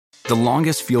The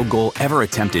longest field goal ever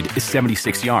attempted is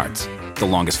 76 yards. The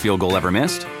longest field goal ever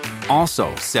missed?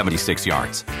 Also 76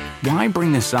 yards. Why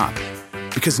bring this up?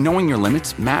 Because knowing your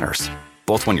limits matters,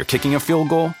 both when you're kicking a field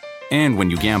goal and when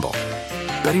you gamble.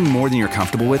 Betting more than you're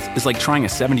comfortable with is like trying a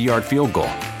 70-yard field goal.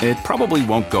 It probably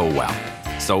won't go well.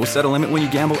 So set a limit when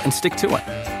you gamble and stick to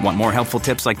it. Want more helpful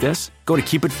tips like this? Go to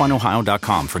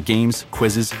keepitfunohio.com for games,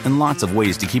 quizzes, and lots of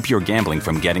ways to keep your gambling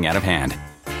from getting out of hand.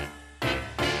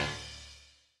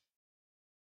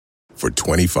 For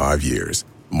 25 years,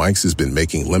 Mike's has been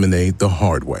making lemonade the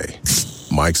hard way.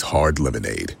 Mike's Hard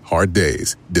Lemonade. Hard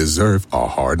days deserve a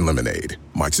hard lemonade.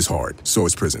 Mike's is hard, so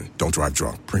is prison. Don't drive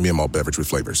drunk. Premium malt beverage with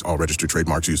flavors. All registered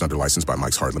trademarks used under license by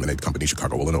Mike's Hard Lemonade Company,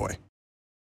 Chicago, Illinois.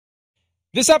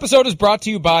 This episode is brought to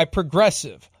you by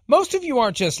Progressive. Most of you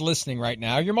aren't just listening right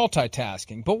now, you're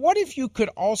multitasking. But what if you could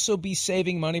also be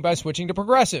saving money by switching to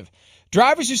Progressive?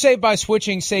 Drivers who save by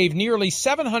switching save nearly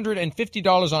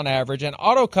 $750 on average, and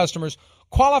auto customers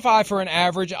qualify for an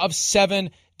average of 7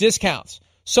 discounts.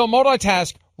 So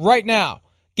multitask right now.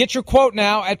 Get your quote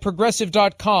now at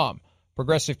Progressive.com.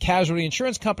 Progressive Casualty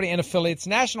Insurance Company and affiliates.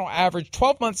 National average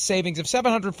 12-month savings of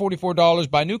 $744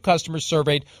 by new customers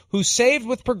surveyed who saved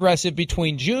with Progressive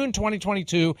between June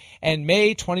 2022 and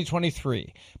May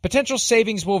 2023. Potential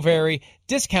savings will vary.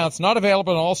 Discounts not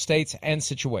available in all states and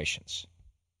situations.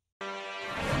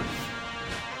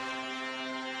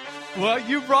 Well,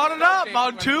 you brought it up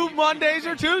on 2 Mondays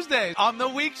or Tuesdays. On the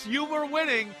weeks you were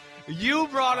winning, you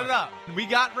brought it up. We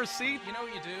got receipts. You know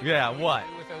what you do? Yeah, what?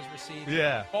 You do with those receipts?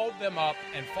 Yeah. Fold them up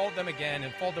and fold them again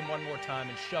and fold them one more time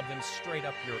and shove them straight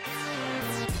up your...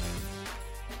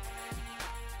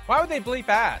 Why would they bleep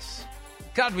ass?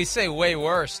 God, we say way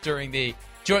worse during the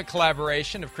joint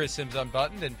collaboration of Chris Sims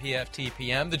Unbuttoned and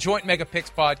PFTPM, the Joint Mega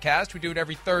Picks podcast. We do it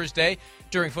every Thursday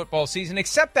during football season,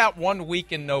 except that 1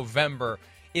 week in November.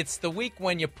 It's the week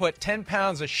when you put 10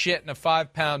 pounds of shit in a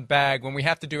 5-pound bag, when we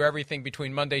have to do everything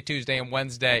between Monday, Tuesday, and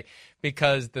Wednesday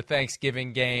because the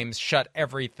Thanksgiving games shut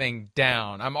everything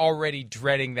down. I'm already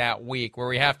dreading that week where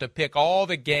we have to pick all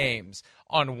the games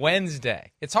on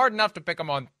Wednesday. It's hard enough to pick them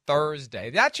on Thursday.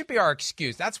 That should be our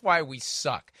excuse. That's why we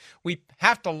suck. We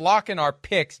have to lock in our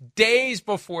picks days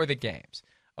before the games.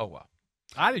 Oh, well.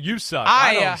 You suck.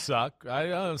 I don't suck. I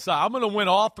don't suck. I'm going to win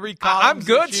all 3 columns. I'm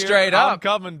good this year. straight up.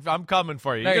 I'm coming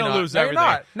for you. No, you're going to lose no, everything.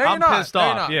 You're not. No, I'm you're not. pissed no, off.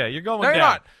 You're not. Yeah, you're going no, down. You're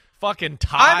not. Fucking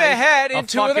tie. I'm ahead in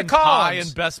 2 of the columns. Tie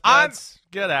and best bets.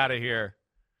 Get out of here.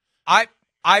 I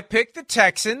picked the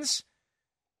Texans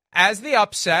as the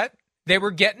upset. They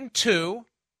were getting 2.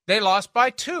 They lost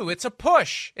by 2. It's a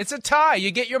push. It's a tie.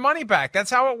 You get your money back.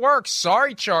 That's how it works.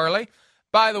 Sorry, Charlie.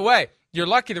 By the way, you're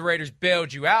lucky the Raiders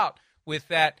bailed you out with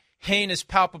that heinous,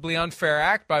 palpably unfair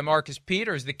act by Marcus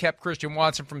Peters that kept Christian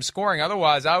Watson from scoring.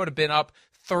 Otherwise, I would have been up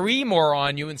 3 more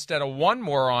on you instead of 1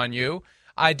 more on you.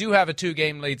 I do have a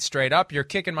 2-game lead straight up. You're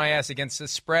kicking my ass against the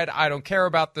spread. I don't care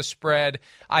about the spread.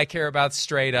 I care about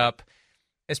straight up,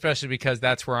 especially because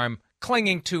that's where I'm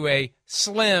clinging to a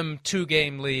slim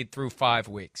 2-game lead through 5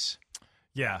 weeks.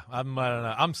 Yeah, I don't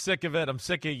know. I'm sick of it. I'm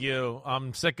sick of you.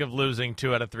 I'm sick of losing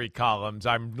 2 out of 3 columns.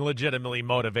 I'm legitimately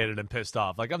motivated and pissed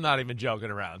off. Like, I'm not even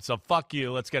joking around. So fuck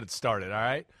you. Let's get it started, all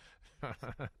right?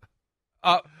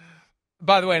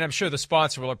 By the way, and I'm sure the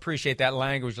sponsor will appreciate that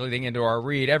language leading into our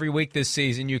read. Every week this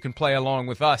season, you can play along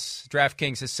with us.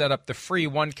 DraftKings has set up the free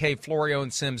 1K Florio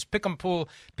and Sims Pick'em Pool.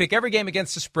 Pick every game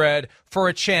against the spread for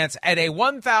a chance at a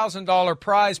 $1,000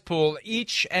 prize pool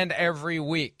each and every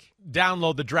week.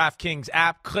 Download the DraftKings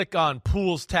app, click on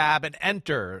Pools tab, and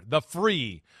enter the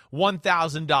free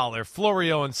 $1,000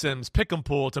 Florio and Sims Pick'em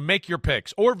Pool to make your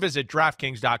picks, or visit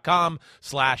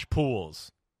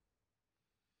DraftKings.com/pools.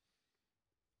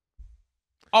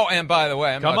 Oh, and by the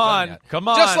way, come on.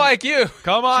 Just like you.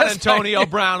 Come on, Just Antonio like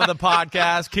Brown of the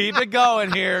podcast. Keep it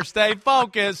going here. Stay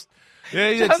focused.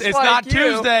 It's like not you.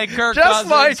 Tuesday, Kirk Just Cousins.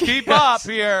 like Keep yes. up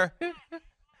here.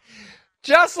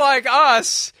 Just like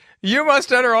us, you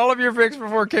must enter all of your picks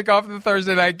before kickoff of the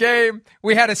Thursday night game.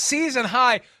 We had a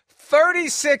season-high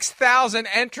 36,000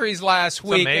 entries last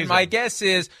week, and my guess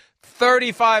is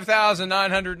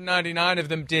 35,999 of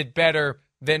them did better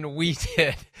than we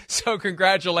did. So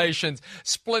congratulations,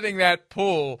 splitting that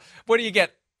pool. What do you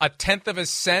get, a tenth of a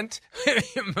cent?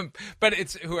 But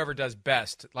it's whoever does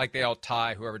best. Like they all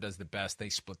tie. Whoever does the best, they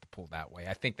split the pool that way.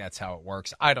 I think that's how it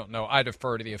works. I don't know. I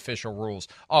defer to the official rules.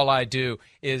 All I do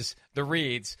is the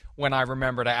reads when I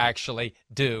remember to actually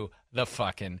do the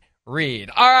fucking read.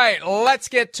 All right, let's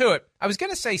get to it. I was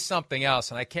going to say something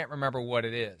else, and I can't remember what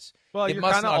it is. Well, it you're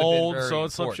must kind of not have been old, very so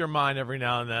it slips important. your mind every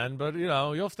now and then. But,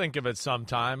 you'll think of it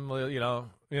sometime.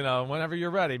 whenever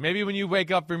you're ready. Maybe when you wake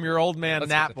up from your old man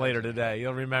nap later today,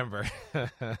 you'll remember.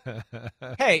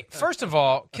 Hey, first of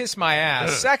all, kiss my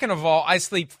ass. Second of all, I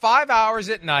sleep 5 hours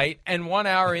at night and 1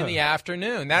 hour in the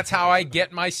afternoon. That's how I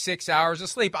get my 6 hours of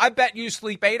sleep. I bet you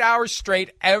sleep 8 hours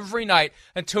straight every night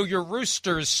until your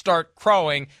roosters start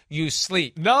crowing. You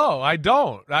sleep. No, I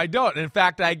don't. In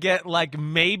fact, I get like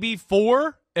maybe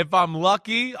 4 if I'm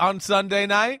lucky on Sunday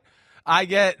night. I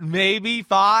get maybe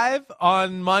 5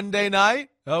 on Monday night.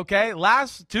 Okay.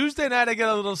 Last Tuesday night, I get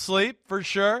a little sleep for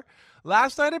sure.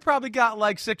 Last night, I probably got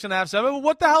like 6.5, 7.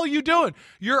 What the hell are you doing?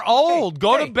 You're old.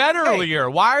 Go to bed earlier.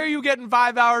 Why are you getting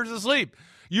 5 hours of sleep?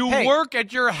 You work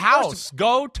at your house.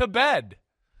 Go to bed.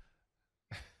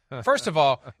 First of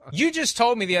all, you just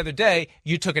told me the other day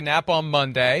you took a nap on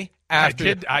Monday. I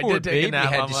did take a nap on Monday. You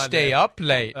had to stay up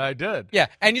late. I did. Yeah,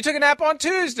 and you took a nap on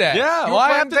Tuesday. Yeah, well,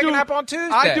 I have to take a nap on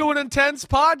Tuesday. I do an intense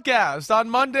podcast on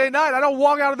Monday night. I don't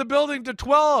walk out of the building to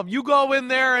 12. You go in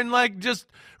there and like just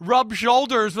rub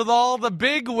shoulders with all the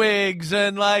big wigs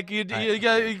and like you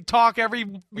talk every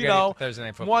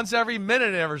once every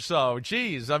minute or so.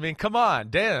 Jeez, I mean, come on,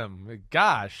 damn,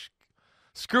 gosh.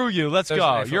 Screw you. Let's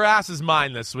go. Your ass is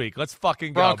mine this week. Let's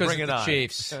fucking go. Broncos Bring it on.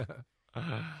 Chiefs.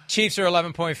 Chiefs are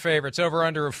 11-point favorites, over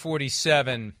under of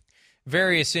 47.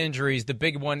 Various injuries. The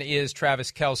big one is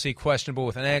Travis Kelce, questionable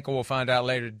with an ankle. We'll find out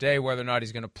later today whether or not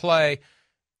he's going to play.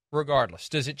 Regardless,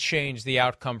 does it change the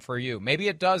outcome for you? Maybe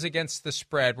it does against the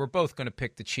spread. We're both going to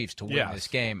pick the Chiefs to win this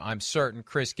game, I'm certain.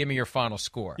 Chris, give me your final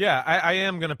score. Yeah, I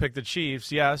am going to pick the Chiefs,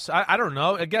 yes. I don't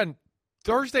know. Again,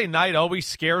 Thursday night always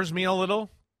scares me a little.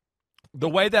 The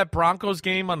way that Broncos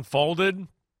game unfolded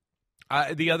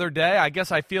the other day, I guess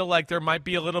I feel like there might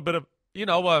be a little bit of,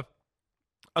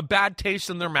 a bad taste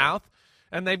in their mouth,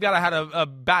 and they've got to have a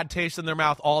bad taste in their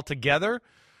mouth altogether,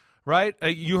 right?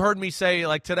 You heard me say,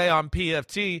 like today on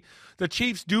PFT, the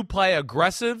Chiefs do play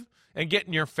aggressive and get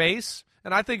in your face,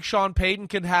 and I think Sean Payton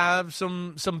can have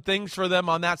some things for them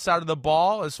on that side of the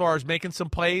ball as far as making some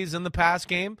plays in the pass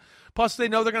game. Plus, they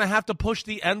know they're going to have to push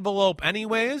the envelope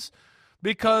anyways,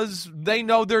 because they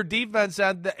know their defense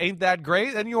ain't that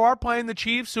great. And you are playing the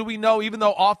Chiefs, who we know, even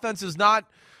though offense is not,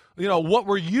 what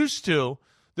we're used to,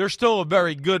 they're still a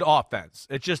very good offense.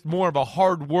 It's just more of a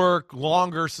hard work,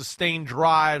 longer, sustained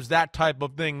drives, that type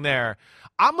of thing there.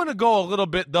 I'm going to go a little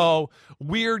bit, though,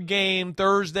 weird game,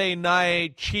 Thursday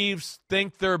night, Chiefs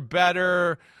think they're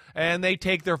better, and they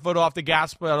take their foot off the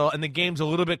gas pedal, and the game's a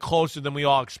little bit closer than we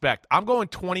all expect. I'm going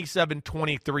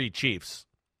 27-23 Chiefs.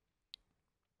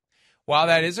 Wow,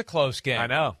 that is a close game. I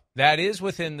know. That is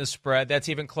within the spread. That's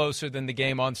even closer than the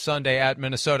game on Sunday at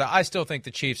Minnesota. I still think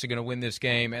the Chiefs are going to win this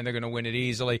game, and they're going to win it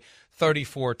easily,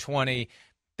 34-20.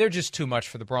 They're just too much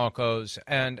for the Broncos.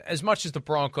 And as much as the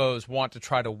Broncos want to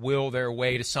try to will their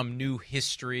way to some new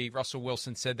history, Russell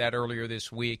Wilson said that earlier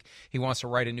this week. He wants to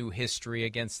write a new history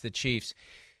against the Chiefs.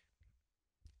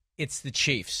 It's the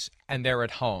Chiefs, and they're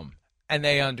at home. And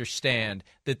they understand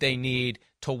that they need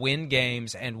to win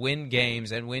games and win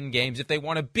games and win games if they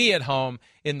want to be at home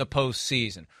in the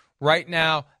postseason. Right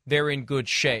now, they're in good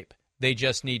shape. They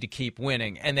just need to keep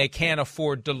winning. And they can't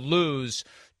afford to lose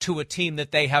to a team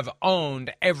that they have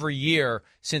owned every year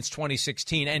since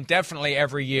 2016, and definitely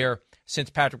every year since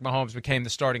Patrick Mahomes became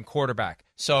the starting quarterback.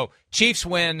 So Chiefs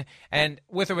win, and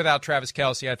with or without Travis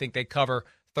Kelce, I think they cover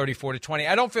 34-20.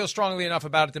 I don't feel strongly enough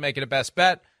about it to make it a best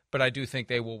bet, but I do think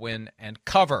they will win and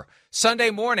cover. Sunday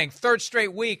morning, third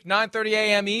straight week, 9:30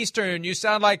 a.m. Eastern. You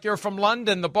sound like you're from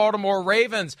London. The Baltimore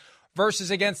Ravens versus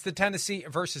the Tennessee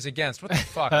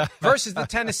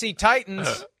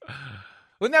Titans.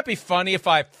 Wouldn't that be funny if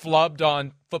I flubbed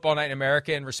on Football Night in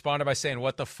America and responded by saying,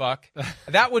 what the fuck?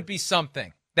 That would be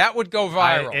something. That would go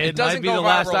viral. It doesn't might be go the viral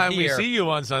last time here. we see you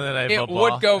on Sunday Night Football.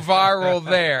 It would go viral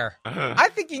there. I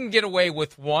think you can get away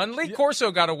with one. Lee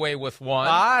Corso got away with one.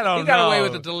 I don't know. He got away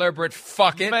with a deliberate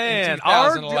fuck it. Man, in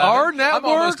 2011. our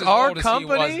network, our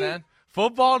company,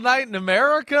 Football Night in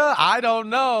America, I don't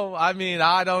know. I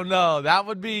don't know.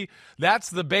 That's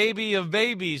the baby of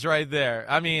babies right there.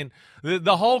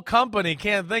 The whole company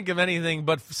can't think of anything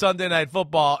but Sunday Night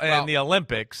Football and the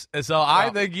Olympics. So I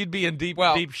think you'd be in deep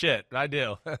shit. I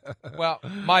do. Well,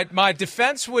 my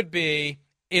defense would be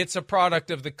it's a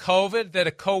product of the COVID that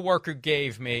a coworker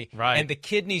gave me, and the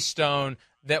kidney stone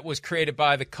that was created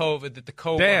by the COVID that the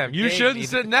coworker Damn, you gave shouldn't me,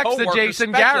 sit next to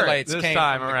Jason Garrett this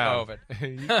time around.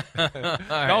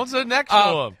 Don't sit next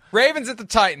to him. Ravens at the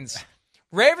Titans.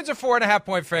 Ravens are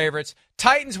 4.5-point favorites.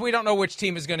 Titans, we don't know which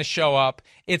team is going to show up.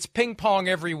 It's ping pong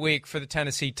every week for the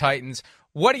Tennessee Titans.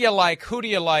 What do you like? Who do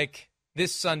you like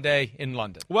this Sunday in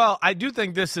London? Well, I do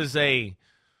think this is a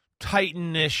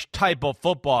Titanish type of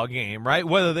football game, right?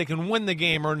 Whether they can win the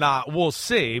game or not, we'll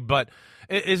see. But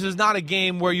this is not a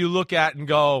game where you look at and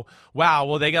go, wow,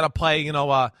 well, they got to play,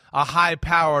 a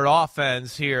high-powered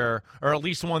offense here, or at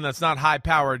least one that's not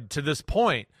high-powered to this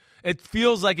point. It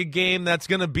feels like a game that's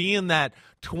going to be in that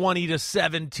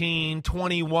 20-17,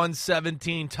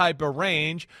 21-17 type of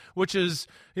range, which is,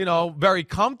 very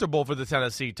comfortable for the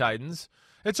Tennessee Titans.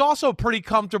 It's also pretty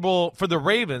comfortable for the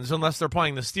Ravens unless they're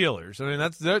playing the Steelers. I mean,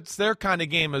 that's their kind of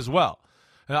game as well.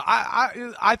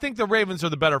 I think the Ravens are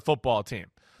the better football team.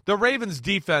 The Ravens'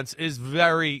 defense is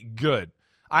very good.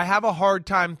 I have a hard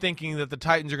time thinking that the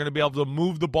Titans are going to be able to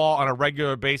move the ball on a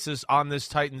regular basis on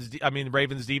this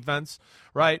Ravens defense,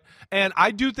 right? And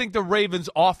I do think the Ravens'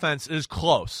 offense is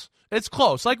close. It's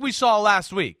close, like we saw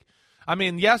last week. I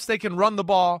mean, yes, they can run the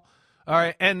ball. All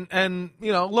right, and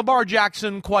Lamar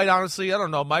Jackson, quite honestly, I don't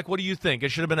know, Mike, what do you think? It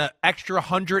should have been an extra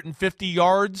 150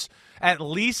 yards at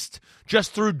least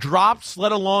just through drops,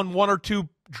 let alone one or two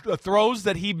throws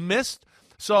that he missed.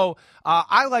 So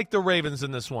I like the Ravens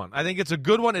in this one. I think it's a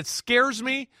good one. It scares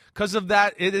me because of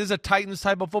that. It is a Titans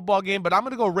type of football game, but I'm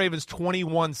going to go Ravens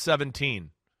 21-17.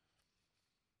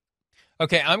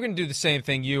 Okay, I'm going to do the same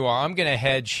thing you are. I'm going to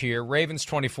hedge here. Ravens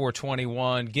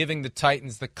 24-21, giving the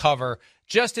Titans the cover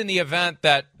just in the event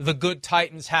that the good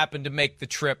Titans happen to make the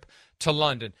trip to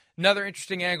London. Another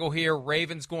interesting angle here,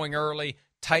 Ravens going early,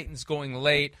 Titans going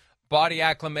late. Body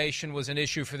acclimation was an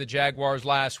issue for the Jaguars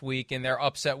last week in their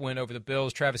upset win over the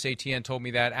Bills. Travis Etienne told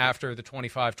me that after the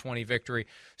 25-20 victory.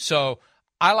 So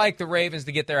I like the Ravens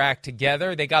to get their act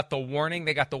together. They got the warning.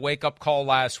 They got the wake-up call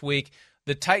last week.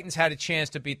 The Titans had a chance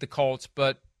to beat the Colts,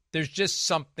 but there's just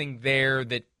something there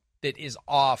that is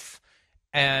off.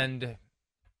 And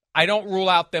I don't rule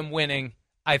out them winning.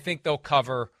 I think they'll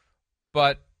cover,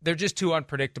 but they're just too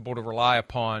unpredictable to rely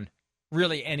upon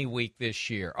really any week this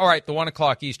year. All right, the 1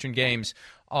 o'clock Eastern games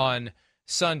on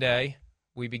Sunday.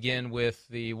 We begin with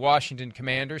the Washington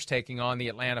Commanders taking on the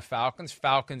Atlanta Falcons.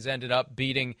 Falcons ended up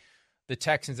beating the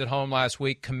Texans at home last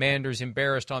week. Commanders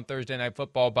embarrassed on Thursday Night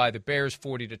Football by the Bears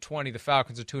 40-20. The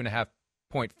Falcons are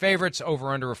 2.5-point favorites,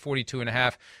 over under a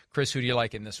 42.5. Chris, who do you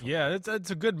like in this one? Yeah,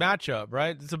 it's a good matchup,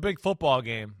 right? It's a big football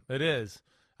game. It is.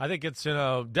 I think it's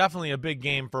definitely a big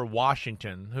game for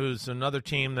Washington, who's another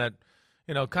team that,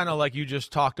 kind of like you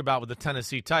just talked about with the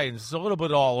Tennessee Titans, it's a little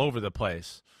bit all over the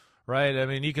place, right? I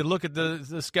mean, you could look at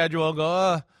the schedule and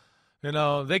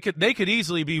go, they could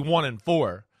easily be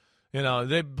 1-4.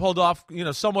 They pulled off,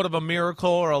 somewhat of a miracle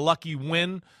or a lucky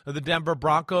win of the Denver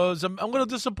Broncos. I'm a little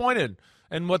disappointed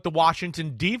in what the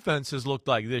Washington defense has looked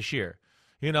like this year.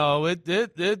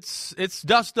 It's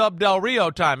dust up Del Rio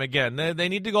time again. They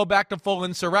need to go back to full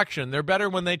insurrection. They're better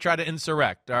when they try to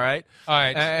insurrect. All right. All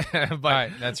right. All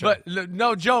right. That's right. But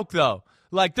no joke though.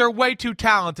 Like they're way too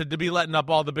talented to be letting up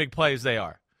all the big plays they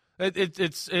are.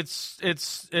 It's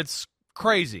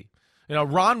crazy.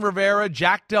 Ron Rivera,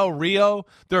 Jack Del Rio,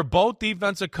 they're both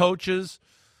defensive coaches.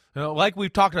 Like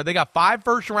we've talked about, they got 5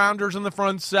 first-rounders in the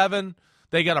front 7.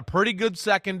 They got a pretty good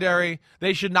secondary.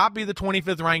 They should not be the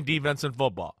 25th ranked defense in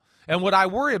football. And what I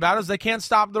worry about is they can't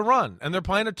stop the run. And they're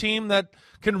playing a team that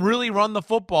can really run the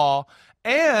football.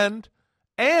 And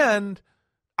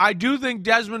I do think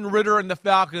Desmond Ridder and the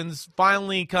Falcons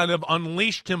finally kind of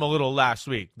unleashed him a little last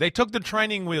week. They took the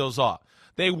training wheels off.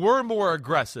 They were more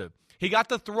aggressive. He got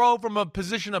to throw from a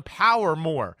position of power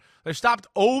more. They stopped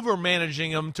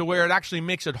over-managing him to where it actually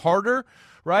makes it harder,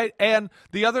 right? And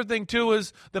the other thing, too,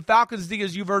 is the Falcons' D,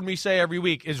 as you've heard me say every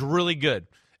week, is really good.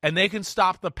 And they can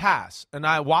stop the pass. And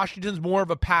Washington's more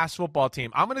of a pass football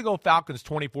team. I'm going to go Falcons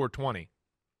 24-20.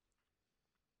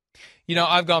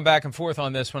 I've gone back and forth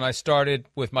on this. When I started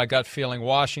with my gut feeling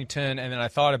Washington, and then I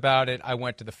thought about it, I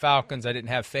went to the Falcons. I didn't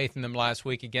have faith in them last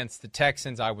week against the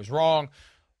Texans. I was wrong.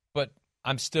 But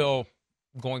I'm still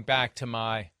going back to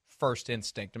my first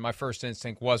instinct, and my first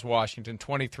instinct was Washington,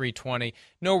 23-20.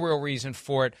 No real reason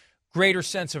for it. Greater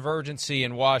sense of urgency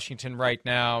in Washington right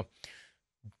now.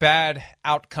 Bad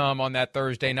outcome on that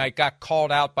Thursday night. Got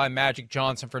called out by Magic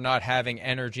Johnson for not having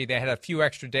energy. They had a few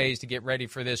extra days to get ready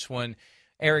for this one.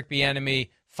 Eric Bieniemy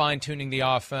fine-tuning the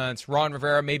offense. Ron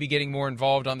Rivera maybe getting more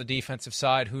involved on the defensive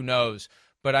side. Who knows?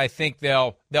 But I think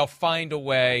they'll find a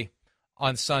way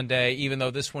on Sunday, even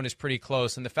though this one is pretty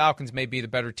close. And the Falcons may be the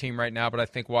better team right now, but I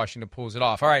think Washington pulls it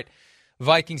off. All right,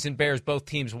 Vikings and Bears, both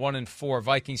teams 1-4.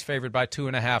 Vikings favored by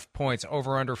 2.5 points,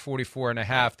 over under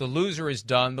 44.5. The loser is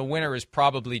done. The winner is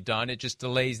probably done. It just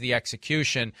delays the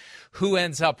execution. Who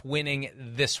ends up winning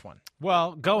this one?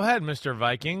 Well, go ahead, Mr.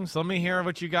 Vikings. Let me hear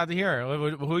what you got to hear.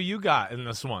 Who you got in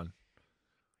this one?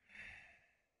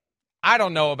 I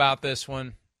don't know about this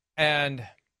one, and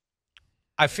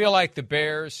I feel like the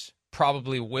Bears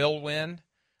probably will win.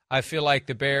 I feel like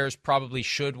the Bears probably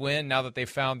should win now that they've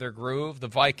found their groove. The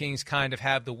Vikings kind of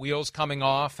have the wheels coming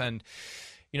off, and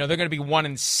they're going to be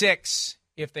 1-6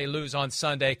 if they lose on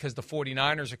Sunday because the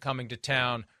 49ers are coming to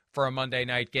town for a Monday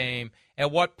night game. At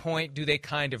what point do they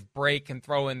kind of break and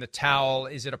throw in the towel?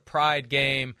 Is it a pride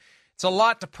game? It's a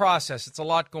lot to process. It's a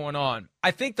lot going on.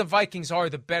 I think the Vikings are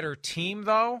the better team,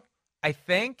 though. I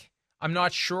think. I'm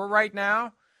not sure right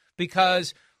now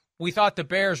because we thought the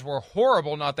Bears were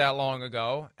horrible not that long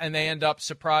ago, and they end up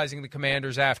surprising the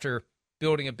Commanders after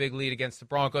building a big lead against the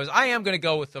Broncos. I am going to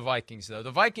go with the Vikings, though. The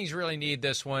Vikings really need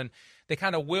this one. They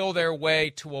kind of will their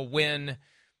way to a win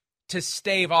to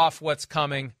stave off what's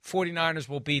coming. 49ers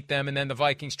will beat them, and then the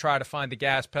Vikings try to find the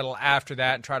gas pedal after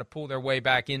that and try to pull their way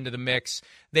back into the mix.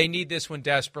 They need this one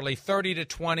desperately.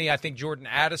 30-20, I think Jordan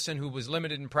Addison, who was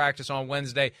limited in practice on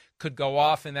Wednesday, could go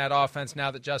off in that offense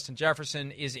now that Justin Jefferson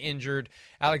is injured.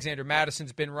 Alexander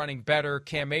Madison's been running better.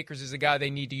 Cam Akers is a guy they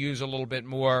need to use a little bit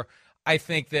more. I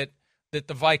think that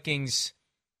the Vikings,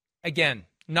 again,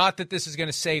 not that this is going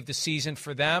to save the season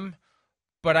for them,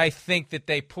 but I think that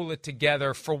they pull it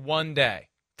together for one day.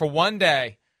 For one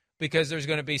day, because there's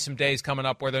going to be some days coming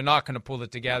up where they're not going to pull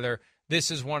it together.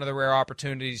 This is one of the rare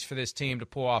opportunities for this team to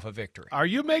pull off a victory. Are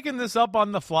you making this up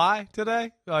on the fly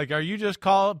today? Like, are you just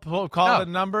calling the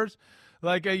numbers?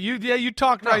 Like, you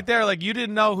talked right there. Like, you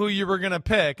didn't know who you were going to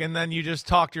pick, and then you just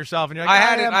talked yourself, and you're like,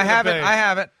 I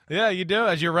have it. Yeah, you do?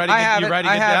 As you're ready, you ready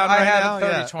to get down right now? I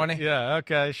have it 30-20. Yeah,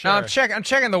 okay, sure. No, I'm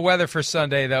checking the weather for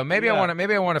Sunday, though. Maybe I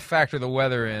want to factor the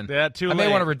weather in. Yeah, too late. I may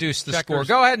want to reduce the score.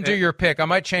 Go ahead and do your pick. I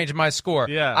might change my score.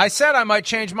 Yeah. I said I might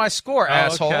change my score,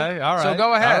 asshole. Okay, all right. So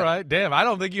go ahead. All right, damn. I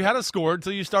don't think you had a score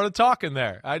until you started talking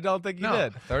there. I don't think you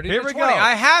did. 30-20. Here we go.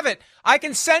 I have it. I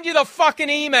can send you the fucking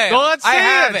email. Well, let's see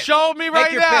it. Show me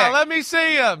right now. Pick. Let me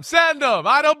see him. Send them.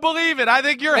 I don't believe it. I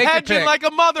think you're hedging like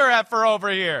a mother effer over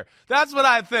here. That's what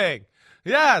I think.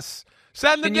 Yes.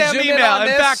 Send the damn email. In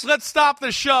fact, let's stop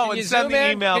the show and send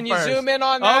the email first. Can you zoom in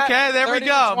on that? Okay, there we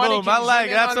go. Boom. I like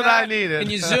it. That's what I needed.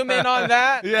 Can you zoom in on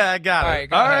that? Yeah, I got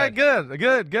it. All right,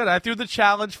 good. I threw the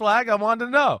challenge flag. I wanted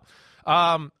to know.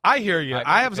 I hear you.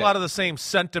 I have a lot of the same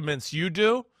sentiments you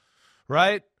do,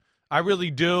 right? I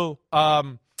really do.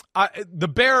 The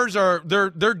Bears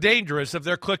they're dangerous if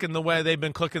they're clicking the way they've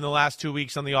been clicking the last 2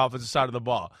 weeks on the offensive side of the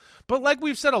ball. But like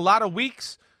we've said a lot of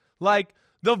weeks, like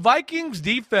the Vikings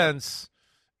defense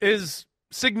is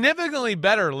significantly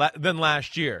better than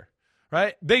last year,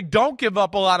 right? They don't give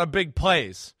up a lot of big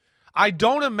plays. I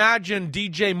don't imagine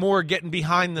DJ Moore getting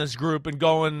behind this group and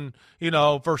going, for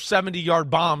 70-yard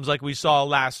bombs like we saw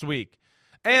last week.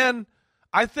 And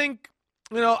I think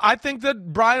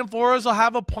that Brian Flores will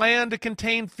have a plan to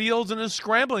contain Fields and his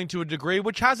scrambling to a degree,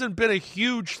 which hasn't been a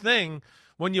huge thing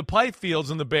when you play Fields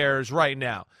and the Bears right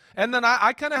now. And then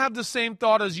I kind of have the same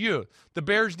thought as you. The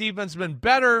Bears' defense has been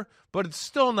better, but it's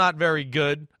still not very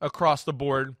good across the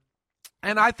board.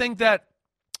 And I think that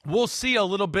we'll see a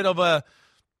little bit of a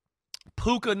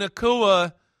Puka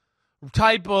Nacua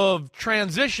type of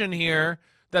transition here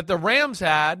that the Rams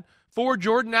had for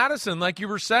Jordan Addison, like you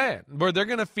were saying, where they're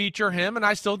going to feature him, and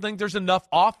I still think there's enough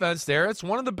offense there. It's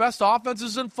one of the best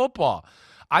offenses in football.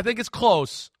 I think it's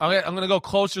close. I'm going to go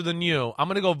closer than you. I'm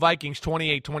going to go Vikings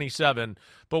 28-27.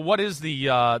 But what is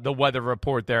the weather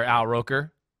report there, Al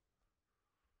Roker?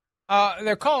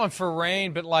 They're calling for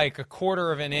rain, but like a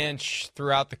quarter of an inch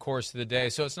throughout the course of the day.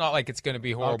 So it's not like it's going to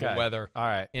be horrible weather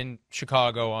in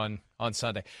Chicago on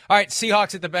Sunday. All right,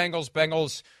 Seahawks at the Bengals.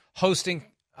 Bengals hosting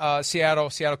Seattle.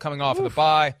 Seattle coming off of the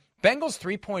bye. Bengals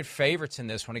 3-point favorites in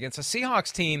this one against a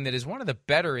Seahawks team that is one of the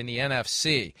better in the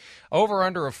NFC. Over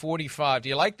under a 45. Do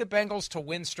you like the Bengals to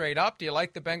win straight up? Do you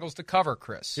like the Bengals to cover,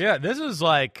 Chris? Yeah, this is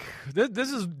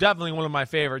definitely one of my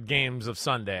favorite games of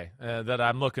Sunday that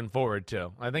I'm looking forward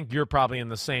to. I think you're probably in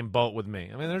the same boat with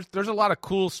me. I mean, there's a lot of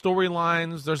cool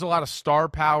storylines. There's a lot of star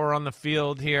power on the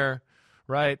field here,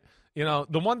 right? The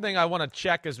one thing I want to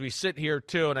check as we sit here,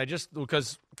 too, and I just –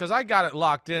 because I got it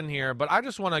locked in here, but I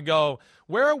just want to go,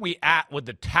 where are we at with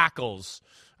the tackles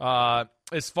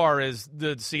as far as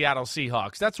the Seattle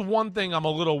Seahawks? That's one thing I'm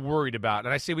a little worried about.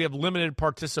 And I see we have limited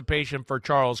participation for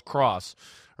Charles Cross,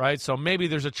 right? So maybe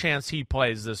there's a chance he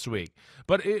plays this week.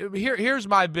 But here's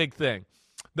my big thing.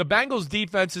 The Bengals'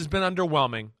 defense has been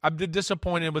underwhelming. I've been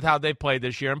disappointed with how they played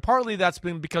this year, and partly that's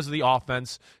been because of the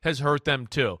offense has hurt them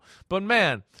too. But,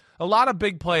 man, a lot of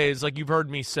big plays, like you've heard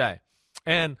me say.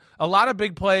 And a lot of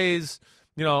big plays,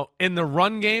 in the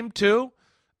run game too.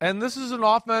 And this is an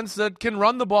offense that can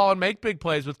run the ball and make big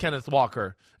plays with Kenneth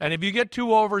Walker. And if you get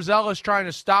too overzealous trying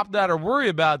to stop that or worry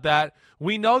about that,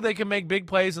 we know they can make big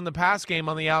plays in the pass game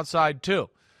on the outside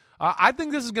too. I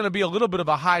think this is going to be a little bit of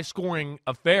a high-scoring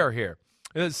affair here.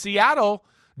 Seattle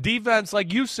defense,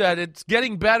 like you said, it's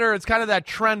getting better. It's kind of that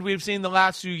trend we've seen the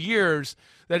last few years,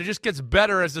 that it just gets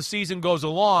better as the season goes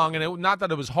along, and not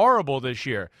that it was horrible this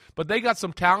year, but they got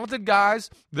some talented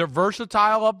guys. They're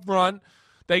versatile up front.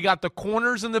 They got the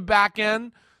corners in the back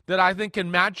end that I think can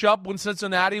match up with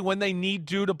Cincinnati when they need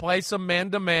to play some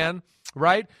man-to-man,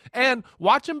 right? And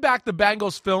watching back the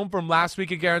Bengals film from last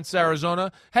week against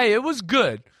Arizona, hey, it was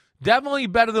good. Definitely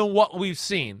better than what we've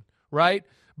seen, right?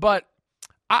 But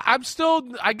I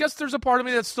guess there's a part of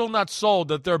me that's still not sold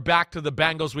that they're back to the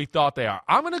Bengals we thought they are.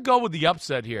 I'm going to go with the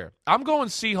upset here. I'm going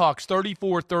Seahawks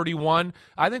 34-31.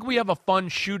 I think we have a fun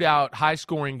shootout,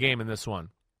 high-scoring game in this one.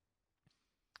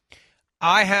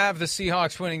 I have the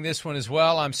Seahawks winning this one as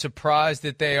well. I'm surprised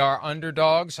that they are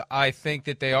underdogs. I think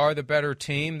that they are the better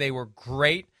team. They were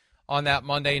great on that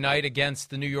Monday night against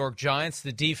the New York Giants.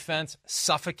 The defense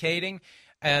suffocating,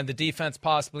 and the defense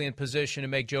possibly in position to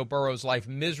make Joe Burrow's life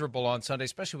miserable on Sunday,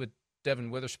 especially with Devin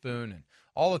Witherspoon and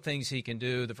all the things he can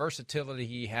do, the versatility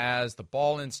he has, the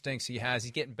ball instincts he has.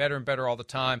 He's getting better and better all the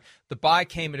time. The bye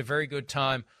came at a very good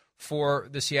time for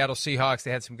the Seattle Seahawks. They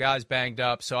had some guys banged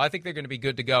up, so I think they're going to be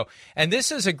good to go. And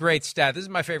this is a great stat. This is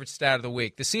my favorite stat of the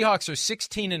week. The Seahawks are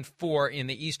 16-4 in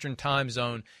the Eastern time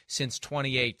zone since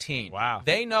 2018. Wow.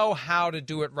 They know how to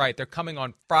do it right. They're coming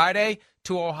on Friday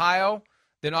to Ohio.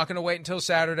 They're not going to wait until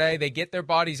Saturday. They get their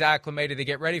bodies acclimated. They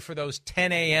get ready for those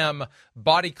 10 a.m.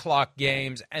 body clock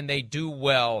games, and they do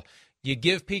well. You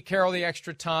give Pete Carroll the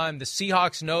extra time. The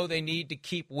Seahawks know they need to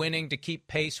keep winning to keep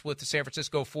pace with the San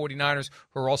Francisco 49ers,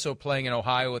 who are also playing in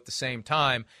Ohio at the same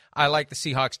time. I like the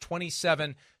Seahawks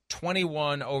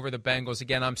 27-21 over the Bengals.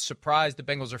 Again, I'm surprised the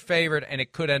Bengals are favored, and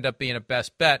it could end up being a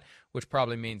best bet, which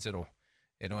probably means it'll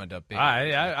end up being.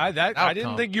 I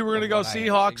didn't think you were going to go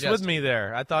Seahawks with me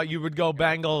there. I thought you would go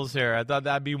Bengals here. I thought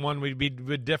that'd be one we'd be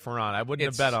different on. I wouldn't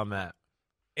have bet on that.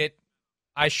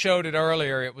 I showed it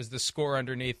earlier. It was the score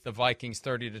underneath the Vikings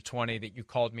 30-20 that you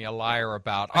called me a liar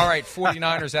about. All right,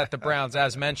 49ers at the Browns,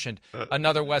 as mentioned.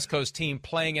 Another West Coast team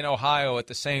playing in Ohio at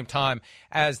the same time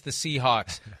as the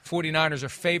Seahawks. 49ers are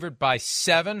favored by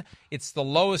 7. It's the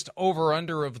lowest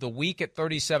over-under of the week at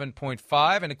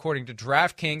 37.5. And according to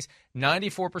DraftKings,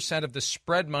 94% of the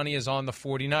spread money is on the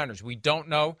 49ers. We don't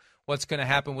know what's going to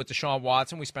happen with Deshaun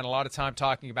Watson. We spent a lot of time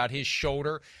talking about his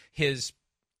shoulder, his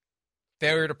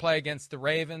failure to play against the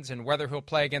Ravens, and whether he'll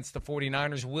play against the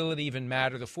 49ers. Will it even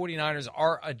matter? The 49ers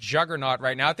are a juggernaut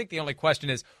right now. I think the only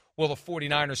question is, will the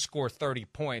 49ers score 30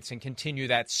 points and continue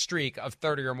that streak of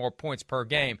 30 or more points per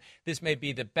game? This may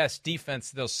be the best defense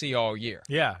they'll see all year.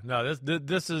 Yeah, no,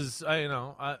 this is,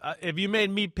 if you made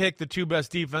me pick the two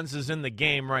best defenses in the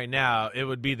game right now, it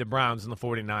would be the Browns and the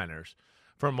 49ers.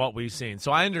 From what we've seen.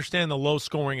 So I understand the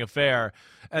low-scoring affair.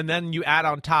 And then you add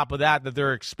on top of that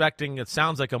they're expecting, it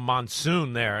sounds like a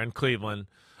monsoon there in Cleveland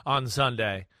on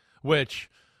Sunday,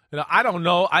 which, I don't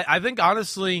know. I think,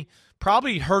 honestly,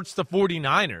 probably hurts the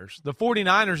 49ers. The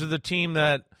 49ers are the team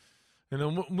that,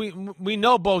 we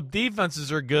know both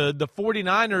defenses are good. The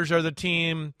 49ers are the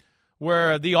team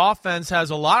where the offense has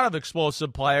a lot of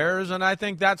explosive players, and I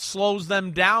think that slows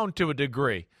them down to a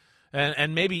degree.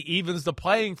 And maybe evens the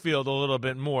playing field a little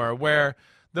bit more, where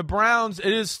the Browns,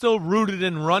 it is still rooted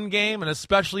in run game, and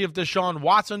especially if Deshaun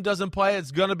Watson doesn't play,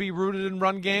 it's going to be rooted in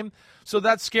run game. So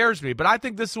that scares me. But I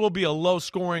think this will be a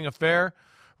low-scoring affair,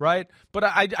 right? But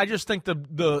I just think the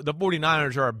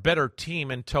 49ers are a better team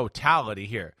in totality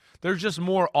here. There's just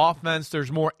more offense.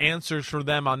 There's more answers for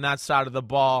them on that side of the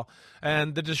ball.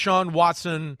 And the Deshaun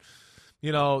Watson,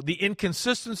 the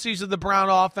inconsistencies of the Brown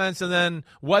offense, and then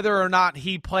whether or not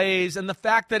he plays, and the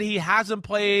fact that he hasn't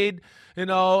played,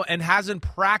 and hasn't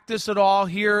practiced at all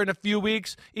here in a few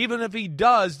weeks, even if he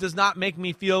does not make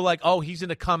me feel like, he's going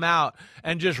to come out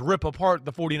and just rip apart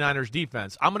the 49ers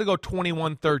defense. I'm going to go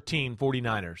 21-13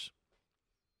 49ers.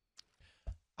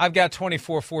 I've got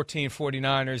 24-14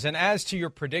 49ers. And as to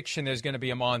your prediction, there's going to be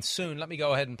a monsoon. Let me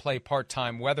go ahead and play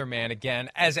part-time weatherman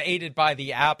again, as aided by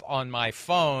the app on my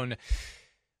phone.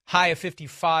 High of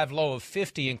 55, low of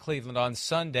 50 in Cleveland on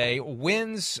Sunday.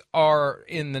 Winds are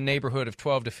in the neighborhood of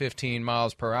 12 to 15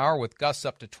 miles per hour with gusts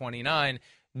up to 29.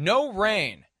 No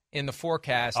rain in the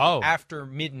forecast after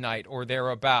midnight or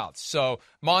thereabouts. So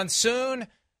monsoon,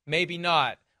 maybe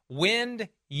not. Wind,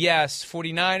 yes.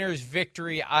 49ers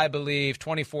victory, I believe,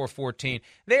 24-14.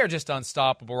 They are just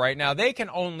unstoppable right now. They can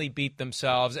only beat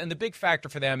themselves. And the big factor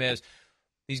for them is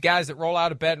these guys that roll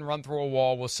out of bed and run through a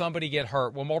wall, will somebody get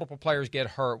hurt? Will multiple players get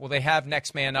hurt? Will they have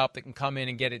next man up that can come in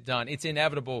and get it done? It's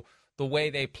inevitable the way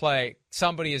they play.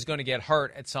 Somebody is going to get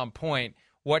hurt at some point.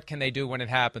 what can they do when it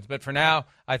happens. But for now,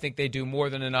 I think they do more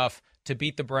than enough to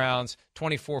beat the Browns.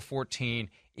 24-14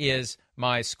 is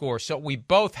my score. So we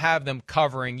both have them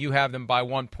covering. You have them by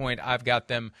 1 point. I've got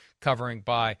them covering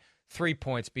by 3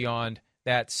 points beyond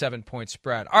that 7-point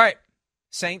spread. All right,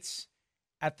 Saints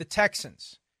at the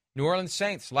Texans. New Orleans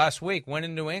Saints last week went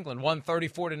in New England, won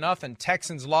 34-0.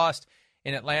 Texans lost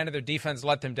in Atlanta. Their defense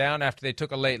let them down after they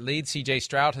took a late lead. C.J.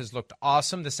 Stroud has looked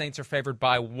awesome. The Saints are favored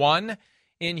by 1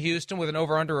 in Houston with an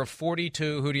over-under of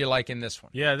 42. Who do you like in this one?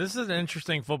 Yeah, this is an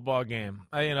interesting football game.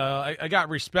 I got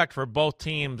respect for both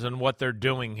teams and what they're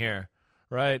doing here,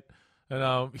 right?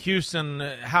 Houston,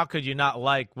 how could you not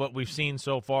like what we've seen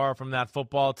so far from that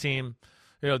football team?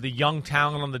 The young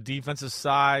talent on the defensive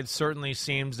side certainly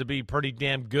seems to be pretty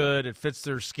damn good. It fits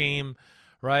their scheme,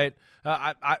 right?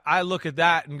 I look at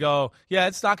that and go, yeah,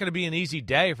 it's not going to be an easy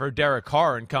day for Derek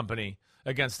Carr and company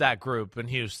against that group in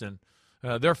Houston.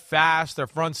 They're fast. Their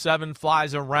front seven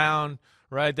flies around,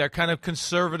 right? They're kind of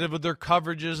conservative with their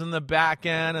coverages in the back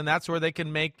end, and that's where they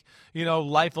can make,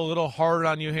 life a little hard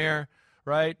on you here,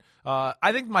 right?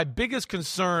 I think my biggest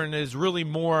concern is really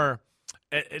more,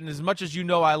 and as much as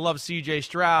I love C.J.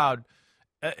 Stroud,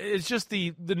 it's just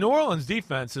the New Orleans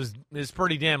defense is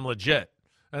pretty damn legit,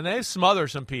 and they smother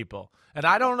some people. And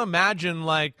I don't imagine,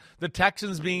 the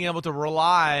Texans being able to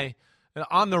rely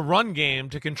on the run game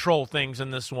to control things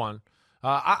in this one.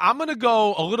 I'm going to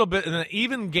go a little bit in an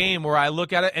even game where I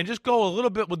look at it and just go a little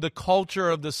bit with the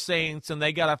culture of the Saints, and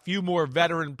they got a few more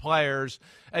veteran players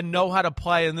and know how to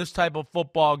play in this type of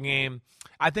football game.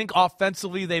 I think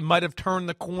offensively they might have turned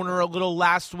the corner a little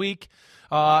last week,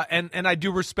 and I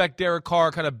do respect Derek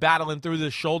Carr kind of battling through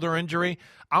this shoulder injury.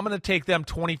 I'm going to take them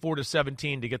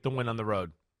 24-17 to get the win on the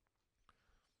road.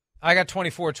 I got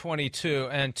 24-22,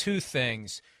 and two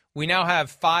things. We now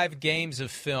have 5 games of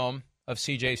film of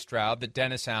C.J. Stroud that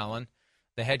Dennis Allen,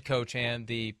 the head coach and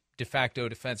the de facto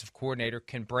defensive coordinator,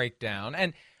 can break down.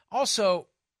 And also,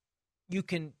 you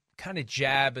can kind of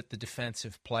jab at the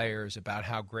defensive players about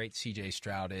how great C.J.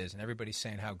 Stroud is, and everybody's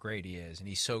saying how great he is, and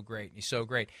he's so great, and he's so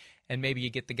great. And maybe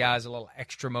you get the guys a little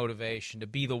extra motivation to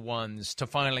be the ones to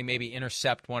finally maybe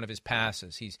intercept one of his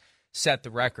passes. He's set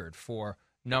the record for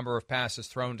number of passes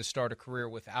thrown to start a career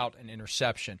without an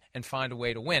interception and find a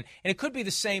way to win. And it could be the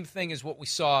same thing as what we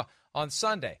saw on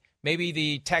Sunday. Maybe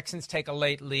the Texans take a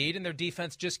late lead and their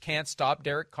defense just can't stop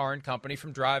Derek Carr and company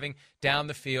from driving down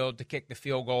the field to kick the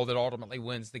field goal that ultimately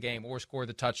wins the game or score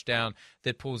the touchdown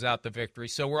that pulls out the victory.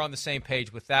 So we're on the same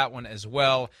page with that one as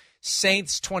well.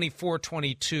 Saints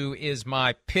 24-22 is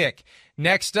my pick.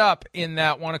 Next up in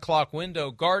that 1 o'clock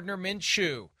window, Gardner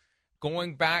Minshew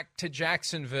going back to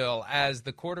Jacksonville as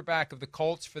the quarterback of the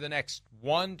Colts for the next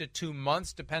 1 to 2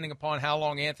 months, depending upon how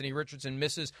long Anthony Richardson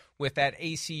misses with that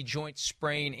AC joint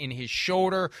sprain in his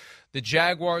shoulder. The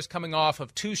Jaguars coming off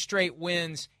of 2 straight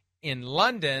wins in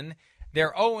London.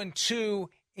 They're 0-2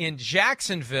 in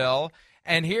Jacksonville.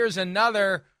 And here's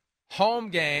another home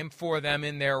game for them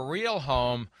in their real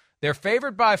home. They're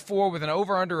favored by 4 with an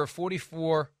over-under of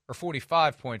 44 or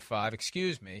 45.5.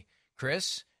 Excuse me.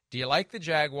 Chris, do you like the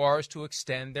Jaguars to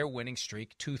extend their winning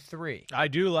streak to 3? I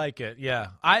do like it,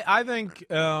 yeah. I think,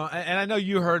 and I know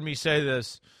you heard me say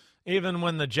this, even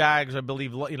when the Jags, I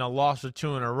believe, lost the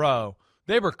 2 in a row,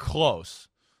 they were close.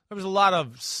 There was a lot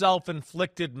of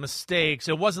self-inflicted mistakes.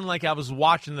 It wasn't like I was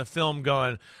watching the film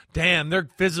going, damn, they're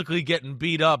physically getting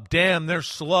beat up. Damn, they're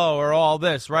slow or all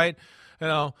this, right?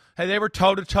 Hey, they were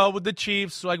toe-to-toe with the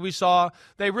Chiefs, like we saw.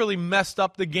 They really messed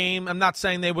up the game. I'm not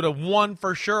saying they would have won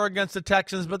for sure against the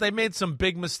Texans, but they made some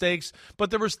big mistakes.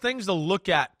 But there was things to look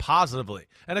at positively.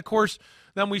 And, of course,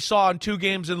 then we saw in 2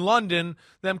 games in London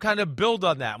them kind of build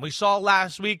on that. We saw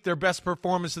last week their best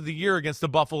performance of the year against the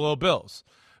Buffalo Bills.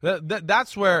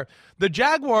 That's where the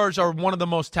Jaguars are one of the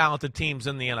most talented teams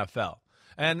in the NFL.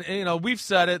 And, we've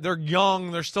said it. They're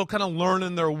young. They're still kind of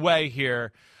learning their way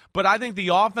here. But I think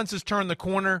the offense has turned the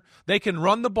corner. They can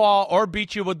run the ball or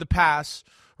beat you with the pass,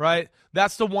 right?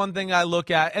 That's the one thing I look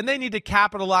at. And they need to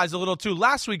capitalize a little, too.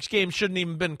 Last week's game shouldn't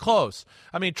even been close.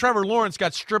 I mean, Trevor Lawrence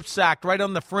got strip-sacked right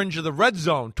on the fringe of the red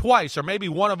zone twice, or maybe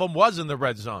one of them was in the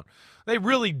red zone. They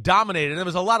really dominated. There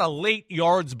was a lot of late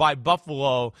yards by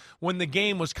Buffalo when the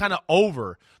game was kind of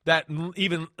over that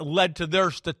even led to their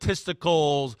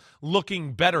statisticals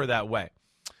looking better that way.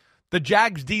 The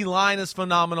Jags' D-line is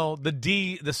phenomenal.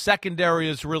 The secondary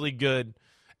is really good.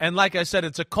 And like I said,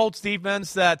 it's a Colts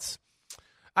defense that's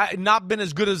not been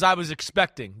as good as I was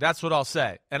expecting. That's what I'll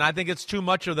say. And I think it's too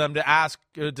much of them to ask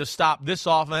to stop this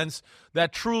offense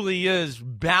that truly is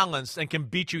balanced and can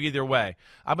beat you either way.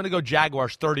 I'm going to go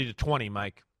Jaguars 30-20,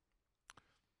 Mike.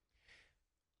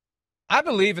 I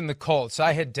believe in the Colts.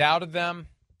 I had doubted them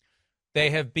They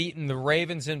have beaten the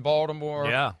Ravens in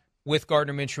Baltimore with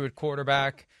Gardner Minshew at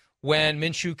quarterback. When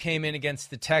Minshew came in against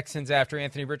the Texans after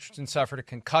Anthony Richardson suffered a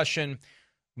concussion,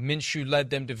 Minshew led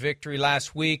them to victory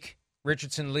last week.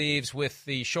 Richardson leaves with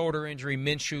the shoulder injury.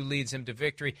 Minshew leads him to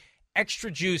victory.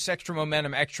 Extra juice, extra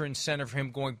momentum, extra incentive for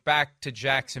him going back to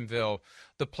Jacksonville,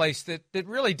 the place that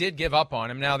really did give up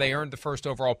on him. Now, they earned the first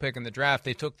overall pick in the draft.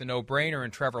 They took the no-brainer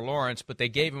in Trevor Lawrence, but they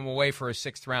gave him away for a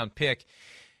sixth-round pick.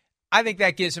 I think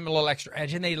that gives him a little extra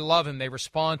edge, and they love him. They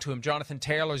respond to him. Jonathan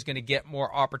Taylor is going to get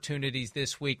more opportunities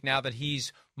this week now that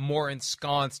he's more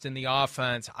ensconced in the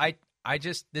offense.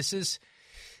 This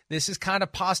is kind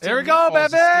of pasta. There we go,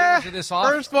 baby.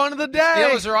 First one of the day.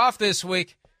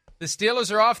 The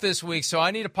Steelers are off this week. So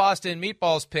I need a pasta and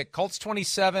meatballs pick. Colts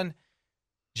 27,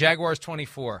 Jaguars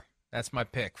 24. That's my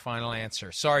pick. Final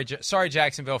answer. Sorry,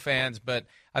 Jacksonville fans, but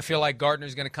I feel like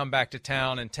Gardner's going to come back to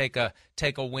town and take a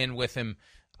win with him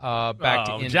back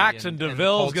to Indy. Jackson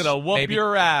DeVille's going to whoop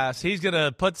your ass. He's going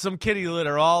to put some kitty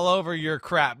litter all over your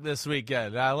crap this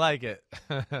weekend. I like it.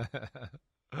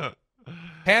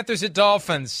 Panthers at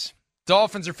Dolphins.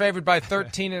 Dolphins are favored by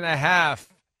 13.5.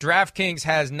 DraftKings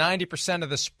has 90% of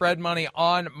the spread money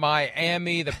on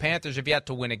Miami. The Panthers have yet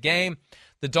to win a game.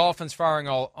 The Dolphins firing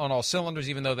on all cylinders,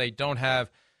 even though they don't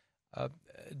have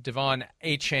Devon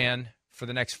Achane for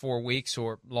the next 4 weeks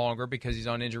or longer because he's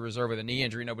on injury reserve with a knee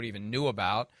injury nobody even knew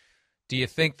about. Do you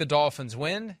think the Dolphins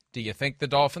win? Do you think the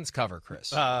Dolphins cover,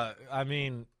 Chris?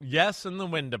 Yes, in the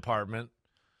win department.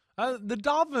 The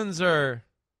Dolphins are...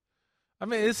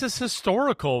 this is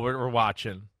historical we're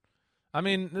watching.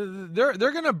 They're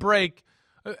going to break,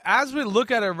 as we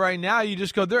look at it right now, you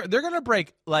just go, they're going to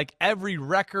break like every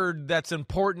record that's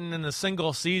important in a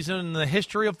single season in the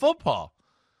history of football.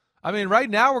 Right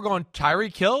now we're going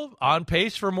Tyreek Hill on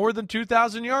pace for more than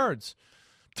 2,000 yards.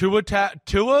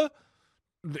 Tua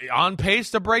on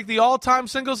pace to break the all-time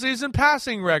single-season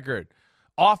passing record.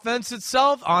 Offense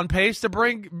itself on pace to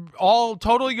bring all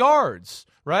total yards,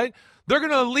 right? They're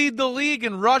going to lead the league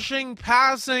in rushing,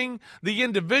 passing. The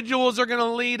individuals are going to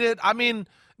lead it.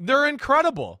 They're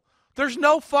incredible. There's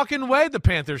no fucking way the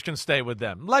Panthers can stay with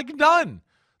them. Like, none.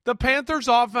 The Panthers'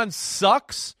 offense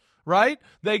sucks, right?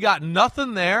 They got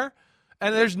nothing there,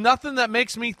 and there's nothing that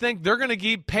makes me think they're going to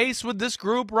keep pace with this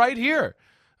group right here.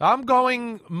 I'm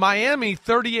going Miami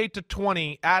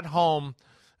 38-20 at home,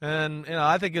 and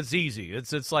I think it's easy.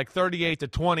 It's like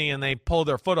 38-20, and they pull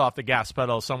their foot off the gas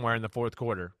pedal somewhere in the fourth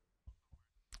quarter.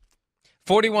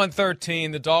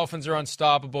 41-13, the Dolphins are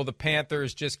unstoppable. The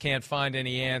Panthers just can't find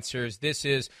any answers. This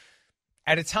is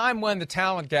at a time when the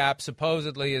talent gap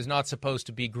supposedly is not supposed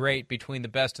to be great between the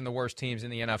best and the worst teams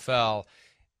in the NFL.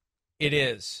 It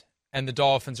is, and the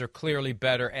Dolphins are clearly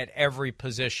better at every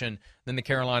position than the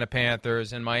Carolina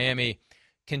Panthers, and Miami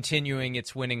continuing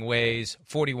its winning ways,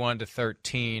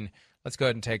 41-13. Let's go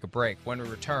ahead and take a break. When we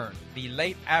return, the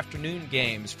late afternoon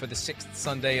games for the 6th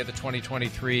Sunday of the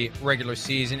 2023 regular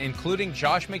season, including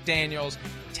Josh McDaniels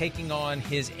taking on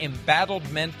his embattled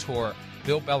mentor,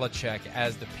 Bill Belichick,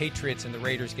 as the Patriots and the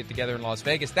Raiders get together in Las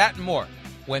Vegas. That and more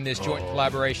when this joint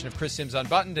collaboration of Chris Sims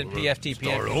Unbuttoned and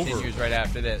PFTPN continues right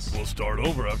after this. We'll start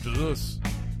over after this.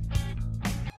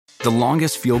 The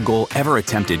longest field goal ever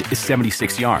attempted is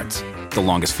 76 yards. The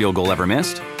longest field goal ever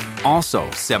missed? Also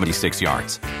 76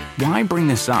 yards. Why bring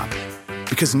this up?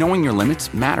 Because knowing your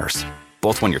limits matters,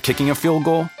 both when you're kicking a field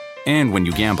goal and when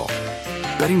you gamble.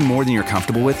 Betting more than you're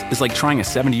comfortable with is like trying a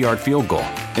 70-yard field goal.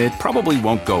 It probably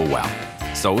won't go well.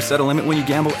 So set a limit when you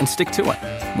gamble and stick to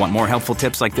it. Want more helpful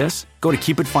tips like this? Go to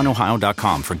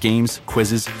keepitfunohio.com for games,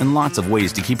 quizzes, and lots of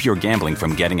ways to keep your gambling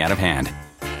from getting out of hand.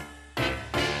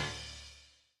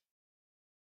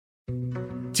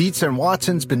 Dietz &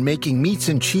 Watson's been making meats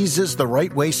and cheeses the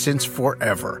right way since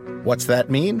forever. What's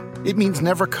that mean? It means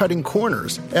never cutting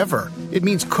corners, ever. It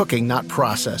means cooking, not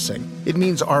processing. It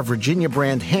means our Virginia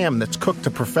brand ham that's cooked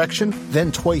to perfection,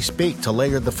 then twice baked to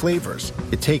layer the flavors.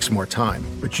 It takes more time,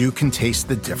 but you can taste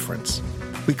the difference.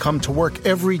 We come to work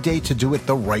every day to do it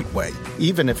the right way,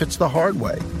 even if it's the hard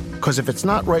way. Because if it's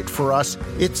not right for us,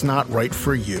 it's not right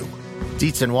for you.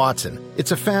 Dietz & Watson,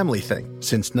 it's a family thing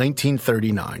since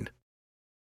 1939.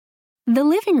 The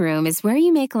living room is where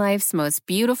you make life's most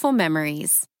beautiful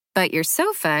memories. But your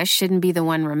sofa shouldn't be the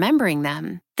one remembering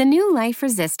them. The new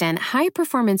life-resistant,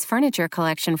 high-performance furniture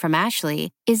collection from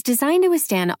Ashley is designed to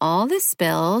withstand all the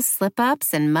spills,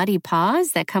 slip-ups, and muddy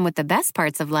paws that come with the best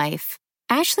parts of life.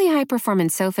 Ashley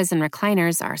high-performance sofas and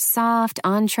recliners are soft,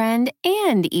 on-trend,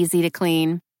 and easy to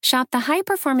clean. Shop the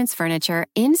high-performance furniture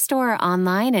in-store or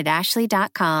online at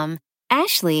ashley.com.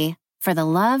 Ashley, for the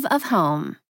love of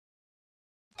home.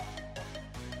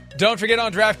 Don't forget,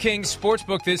 on DraftKings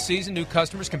Sportsbook this season, new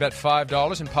customers can bet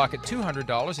 $5 and pocket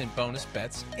 $200 in bonus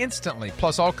bets instantly.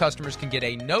 Plus, all customers can get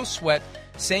a no-sweat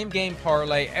same-game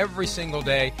parlay every single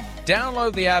day.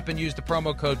 Download the app and use the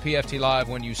promo code PFTLive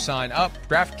when you sign up.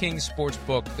 DraftKings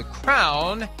Sportsbook, the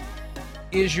crown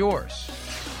is yours.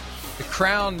 The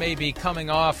crown may be coming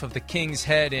off of the King's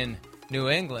head in New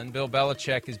England. Bill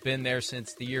Belichick has been there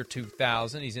since the year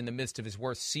 2000. He's in the midst of his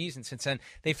worst season since then.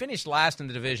 They finished last in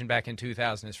the division back in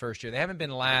 2000, his first year. They haven't been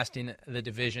last in the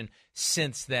division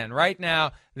since then. Right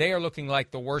now, they are looking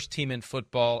like the worst team in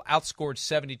football, outscored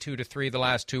 72-3 the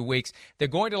last 2 weeks. They're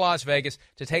going to Las Vegas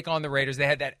to take on the Raiders. They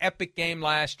had that epic game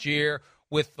last year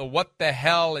with the what the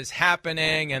hell is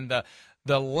happening and the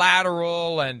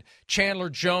lateral and Chandler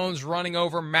Jones running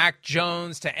over Mac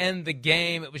Jones to end the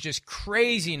game. It was just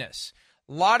craziness.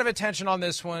 A lot of attention on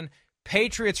this one.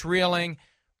 Patriots reeling.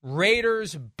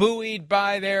 Raiders buoyed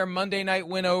by their Monday night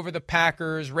win over the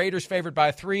Packers. Raiders favored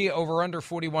by 3, over under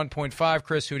 41.5.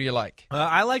 Chris, who do you like?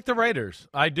 I like the Raiders.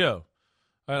 I do.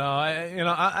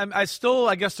 I still,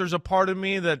 I guess there's a part of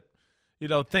me that,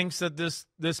 thinks that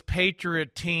this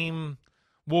Patriot team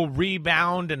will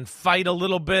rebound and fight a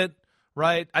little bit,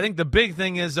 right? I think the big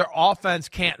thing is their offense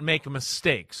can't make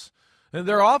mistakes.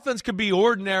 Their offense could be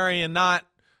ordinary and not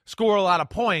score a lot of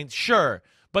points, sure,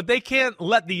 but they can't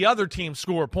let the other team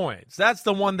score points. That's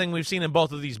the one thing we've seen in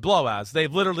both of these blowouts.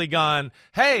 They've literally gone,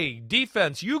 hey,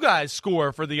 defense, you guys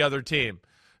score for the other team.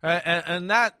 And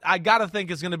that, I got to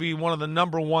think, is going to be one of the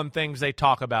number one things they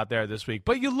talk about there this week.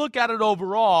 But you look at it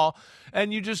overall,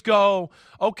 and you just go,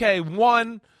 okay,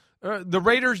 the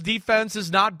Raiders' defense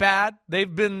is not bad.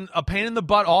 They've been a pain in the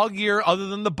butt all year other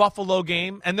than the Buffalo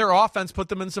game, and their offense put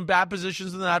them in some bad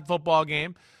positions in that football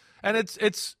game. And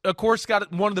it's of course,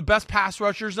 got one of the best pass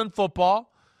rushers in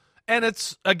football, and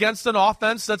it's against an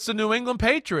offense that's the New England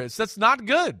Patriots. That's not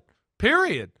good,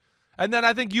 period. And then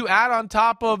I think you add on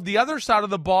top of the other side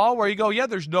of the ball where you go, yeah,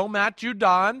 there's no Matt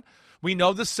Judon. We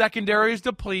know the secondary is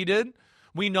depleted.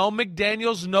 We know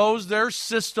McDaniels knows their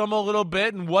system a little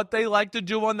bit and what they like to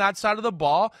do on that side of the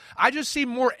ball. I just see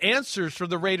more answers for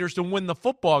the Raiders to win the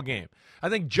football game. I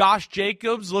think Josh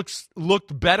Jacobs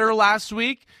looked better last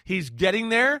week. He's getting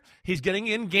there. He's getting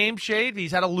in game shape.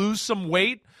 He's had to lose some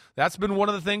weight. That's been one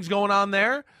of the things going on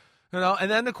there. And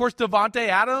then, of course, Devontae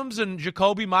Adams and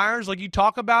Jacoby Myers, like you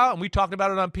talk about, and we talked about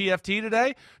it on PFT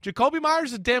today. Jacoby Myers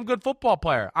is a damn good football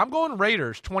player. I'm going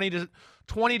Raiders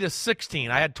 20-16.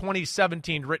 I had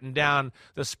 20-17 written down.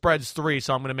 The spread's 3,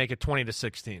 so I'm going to make it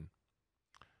 20-16.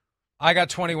 I got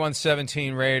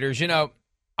 21-17 Raiders.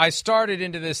 I started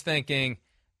into this thinking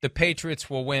the Patriots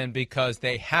will win because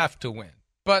they have to win.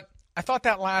 But I thought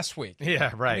that last week.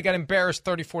 Yeah, right. They got embarrassed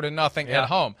 34-0 at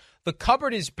home. The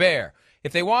cupboard is bare.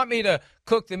 If they want me to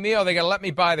cook the meal, they got to let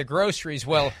me buy the groceries.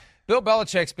 Well, Bill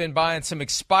Belichick's been buying some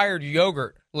expired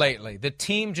yogurt lately. The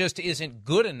team just isn't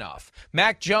good enough.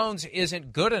 Mac Jones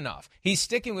isn't good enough. He's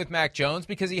sticking with Mac Jones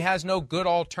because he has no good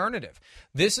alternative.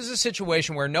 This is a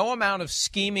situation where no amount of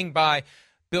scheming by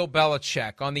Bill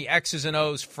Belichick on the X's and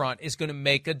O's front is going to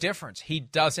make a difference. He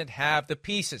doesn't have the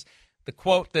pieces. The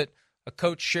quote that a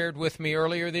coach shared with me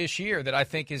earlier this year that I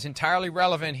think is entirely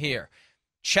relevant here.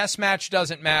 Chess match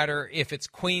doesn't matter if it's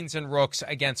queens and rooks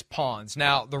against pawns.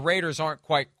 Now, the Raiders aren't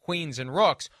quite queens and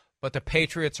rooks, but the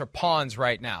Patriots are pawns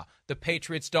right now. The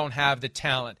Patriots don't have the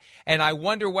talent. And I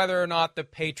wonder whether or not the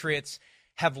Patriots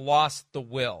have lost the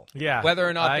will. Yeah, whether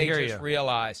or not I they hear just you.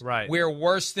 realize Right. We're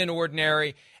worse than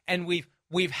ordinary, and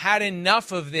we've had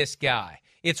enough of this guy.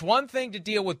 It's one thing to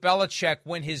deal with Belichick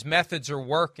when his methods are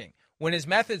working. When his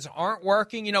methods aren't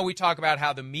working, we talk about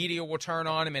how the media will turn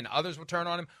on him and others will turn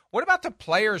on him. What about the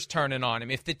players turning on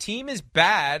him? If the team is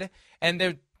bad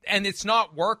and it's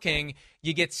not working,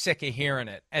 you get sick of hearing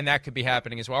it, and that could be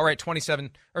happening as well. All right,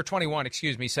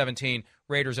 17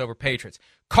 Raiders over Patriots.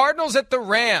 Cardinals at the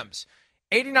Rams.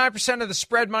 89% of the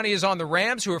spread money is on the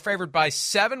Rams, who are favored by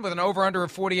 7 with an over-under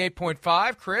of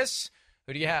 48.5. Chris,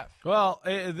 who do you have? Well,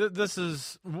 this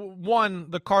is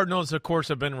one. The Cardinals, of course,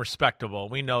 have been respectable.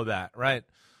 We know that, right?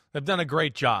 They've done a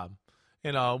great job,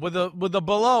 with a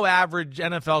below average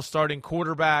NFL starting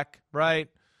quarterback, right?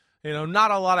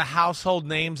 Not a lot of household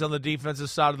names on the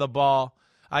defensive side of the ball.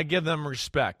 I give them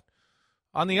respect.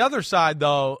 On the other side,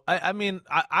 though,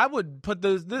 I would put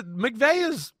McVay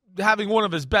is having one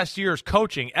of his best years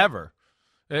coaching ever.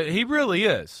 He really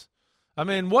is.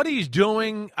 What he's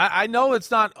doing, I know it's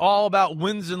not all about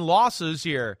wins and losses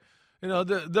here.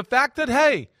 The fact that,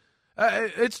 hey,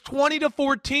 it's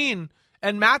 20-14,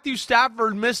 and Matthew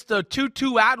Stafford missed a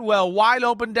 2-2 Atwell wide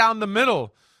open down the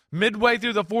middle midway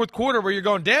through the fourth quarter where you're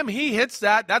going, damn, he hits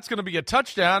that. That's going to be a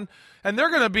touchdown, and they're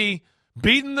going to be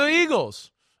beating the Eagles.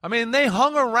 I mean, they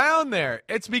hung around there.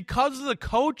 It's because of the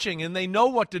coaching, and they know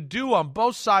what to do on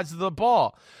both sides of the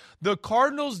ball. The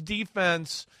Cardinals'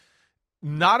 defense,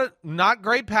 not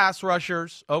great pass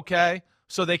rushers, okay?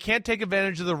 So they can't take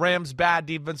advantage of the Rams' bad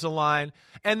defensive line.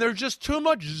 And there's just too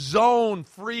much zone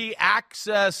free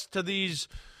access to these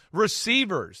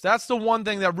receivers. That's the one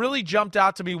thing that really jumped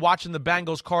out to me watching the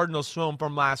Bengals-Cardinals film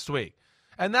from last week.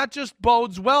 And that just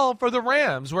bodes well for the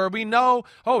Rams, where we know,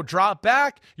 drop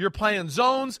back, you're playing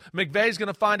zones. McVay's going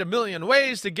to find a million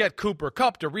ways to get Cooper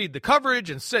Kupp to read the coverage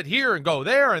and sit here and go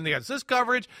there and against this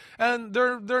coverage, and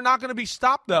they're not going to be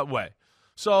stopped that way.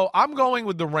 So I'm going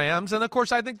with the Rams, and of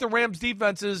course I think the Rams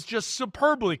defense is just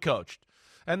superbly coached,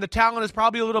 and the talent is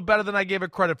probably a little better than I gave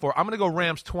it credit for. I'm going to go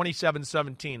Rams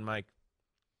 27-17, Mike.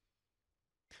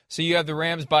 So you have the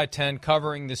Rams by 10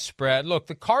 covering the spread. Look,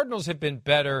 the Cardinals have been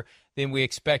better than we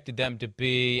expected them to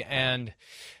be, and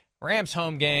Rams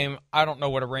home game, I don't know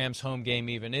what a Rams home game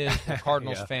even is. The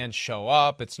Cardinals fans show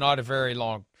up. It's not a very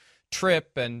long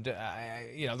trip, and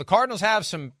the Cardinals have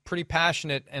some pretty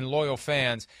passionate and loyal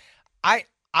fans.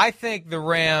 I think the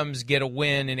Rams get a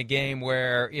win in a game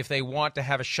where if they want to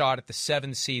have a shot at the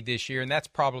 7th seed this year, and that's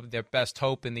probably their best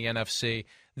hope in the NFC,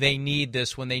 they need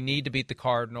this when they need to beat the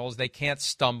Cardinals. They can't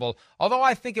stumble, although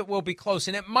I think it will be close,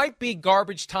 and it might be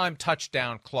garbage time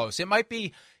touchdown close. It might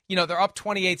be, they're up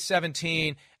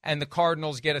 28-17, and the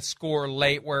Cardinals get a score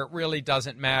late where it really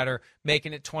doesn't matter.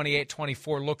 Making it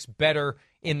 28-24 looks better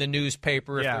in the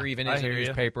newspaper if there even is a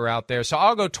newspaper out there. So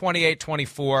I'll go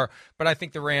 28-24, but I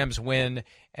think the Rams win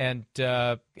and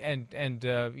get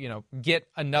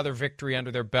another victory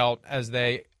under their belt as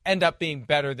they end up being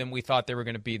better than we thought they were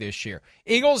going to be this year.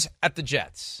 Eagles at the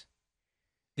Jets.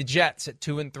 The Jets at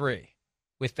 2-3.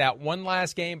 With that one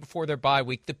last game before their bye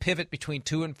week, the pivot between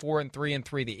 2-4 and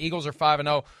 3-3. The Eagles are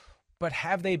 5-0. But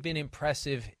have they been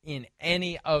impressive in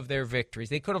any of their victories?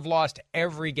 They could have lost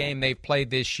every game they've played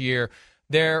this year.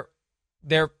 They're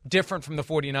different from the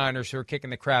 49ers who are kicking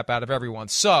the crap out of everyone.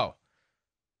 So,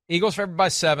 Eagles favored by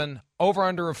 7,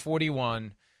 over-under of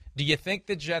 41. Do you think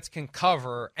the Jets can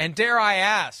cover? And dare I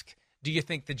ask, do you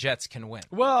think the Jets can win?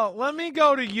 Well, let me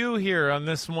go to you here on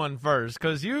this one first,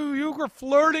 because you were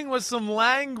flirting with some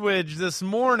language this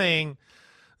morning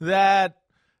that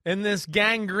in this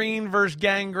gangrene versus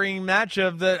gangrene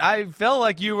matchup that I felt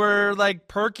like you were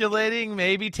percolating,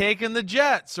 maybe taking the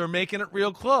Jets or making it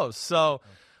real close. So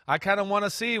I kind of want to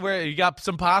see where you got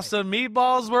some pasta and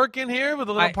meatballs working here with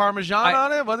a little Parmesan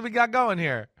on it. What do we got going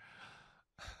here?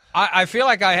 I feel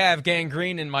like I have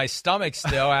gangrene in my stomach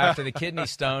still after the kidney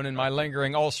stone and my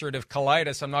lingering ulcerative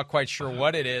colitis. I'm not quite sure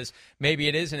what it is. Maybe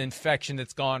it is an infection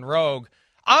that's gone rogue.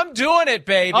 I'm doing it,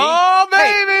 baby. Oh,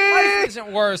 baby. Hey, life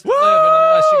isn't worth living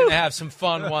unless you're going to have some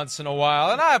fun once in a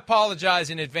while. And I apologize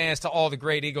in advance to all the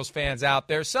great Eagles fans out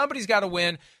there. Somebody's got to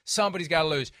win. Somebody's got to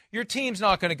lose. Your team's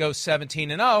not going to go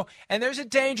 17-0, and there's a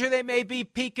danger they may be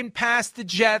peeking past the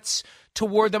Jets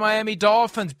toward the Miami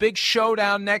Dolphins. Big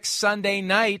showdown next Sunday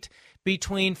night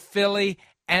between Philly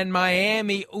and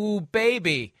Miami. Ooh,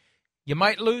 baby. You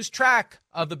might lose track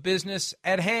of the business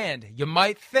at hand. You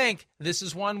might think this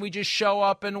is one we just show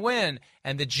up and win.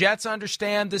 And the Jets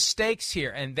understand the stakes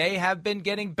here, and they have been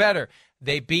getting better.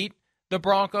 They beat the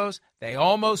Broncos. They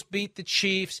almost beat the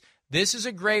Chiefs. This is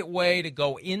a great way to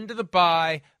go into the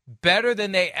bye better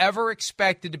than they ever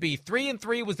expected to be.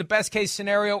 3-3 was the best-case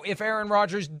scenario if Aaron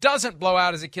Rodgers doesn't blow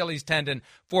out his Achilles tendon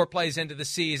 4 plays into the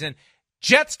season.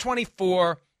 Jets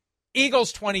 24,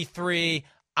 Eagles 23.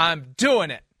 I'm doing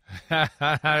it.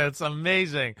 It's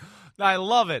amazing. I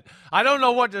love it. I don't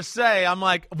know what to say. I'm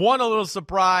like, 1, a little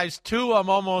surprised. 2, I'm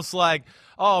almost like,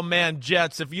 oh, man,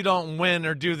 Jets, if you don't win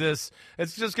or do this,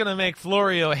 it's just going to make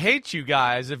Florio hate you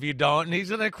guys if you don't, and he's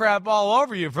going to crap all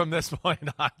over you from this point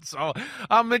on. So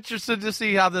I'm interested to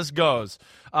see how this goes.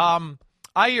 I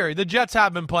hear you. The Jets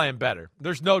have been playing better.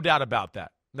 There's no doubt about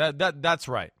that. That's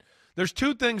right. There's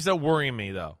 2 things that worry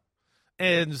me, though.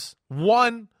 Is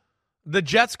 1, the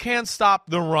Jets can't stop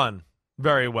the run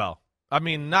very well. I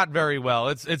mean, not very well.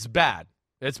 It's bad.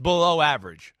 It's below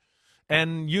average.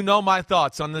 And you know my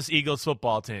thoughts on this Eagles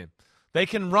football team. They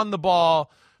can run the ball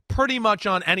pretty much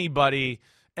on anybody,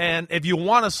 and if you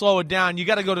want to slow it down, you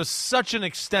got to go to such an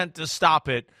extent to stop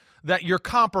it that you're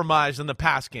compromised in the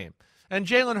pass game. And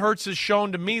Jalen Hurts has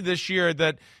shown to me this year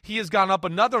that he has gone up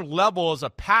another level as a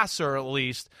passer, at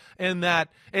least, in that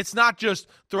it's not just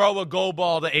throw a go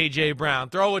ball to A.J. Brown,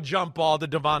 throw a jump ball to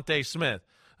Devontae Smith.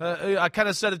 I kind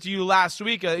of said it to you last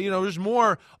week. There's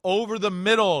more over the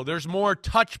middle. There's more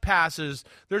touch passes.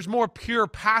 There's more pure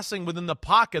passing within the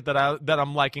pocket that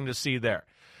I'm liking to see there.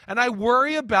 And I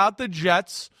worry about the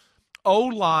Jets'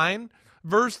 O-line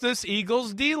versus this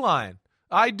Eagles D-line.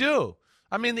 I do.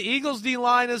 I mean, the Eagles'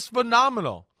 D-line is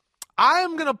phenomenal. I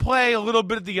am going to play a little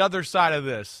bit the other side of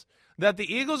this, that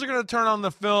the Eagles are going to turn on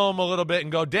the film a little bit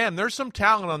and go, damn, there's some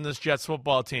talent on this Jets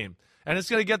football team, and it's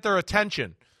going to get their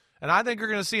attention. And I think you're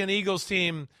going to see an Eagles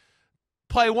team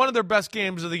play one of their best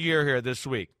games of the year here this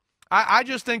week. I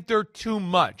just think they're too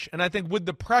much. And I think with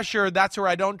the pressure, that's where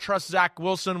I don't trust Zach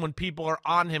Wilson when people are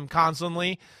on him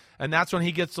constantly. And that's when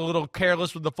he gets a little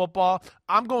careless with the football.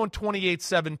 I'm going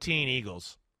 28-17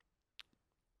 Eagles.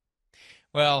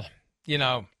 Well, you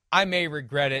know, I may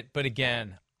regret it, but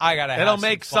again, I got to have It'll some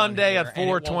make fun Sunday here, at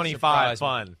 4:25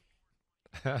 fun.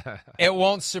 It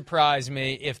won't surprise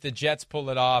me if the Jets pull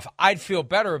it off. I'd feel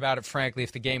better about it, frankly,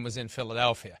 if the game was in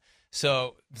Philadelphia.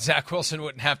 So Zach Wilson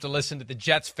wouldn't have to listen to the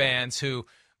Jets fans who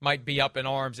might be up in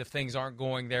arms if things aren't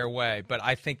going their way. But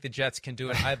I think the Jets can do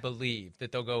it. I believe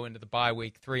that they'll go into the bye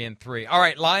week 3-3. All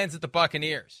right, Lions at the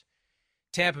Buccaneers.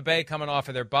 Tampa Bay coming off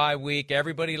of their bye week.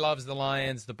 Everybody loves the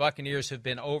Lions. The Buccaneers have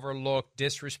been overlooked,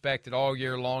 disrespected all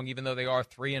year long, even though they are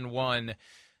 3-1.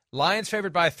 Lions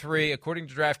favored by 3. According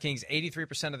to DraftKings,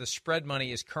 83% of the spread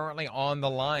money is currently on the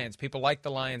Lions. People like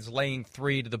the Lions laying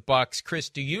 3 to the Bucks. Chris,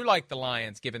 do you like the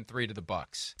Lions giving 3 to the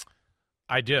Bucks?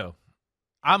 I do.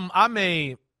 I'm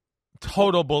a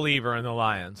total believer in the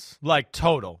Lions, like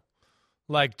total.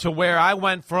 Like to where I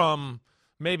went from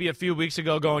maybe a few weeks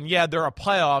ago going, yeah, they're a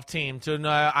playoff team, to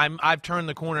I've turned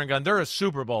the corner and gone, they're a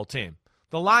Super Bowl team.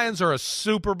 The Lions are a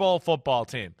Super Bowl football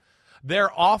team. Their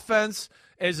offense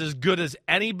is as good as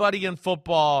anybody in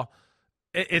football.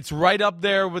 It's right up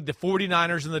there with the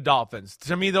 49ers and the Dolphins.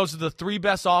 To me, those are the 3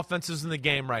 best offenses in the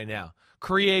game right now.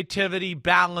 Creativity,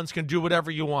 balance, can do whatever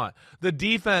you want. The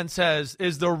defense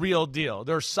is the real deal.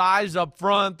 They're size up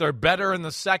front. They're better in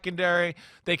the secondary.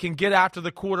 They can get after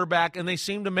the quarterback, and they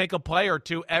seem to make a play or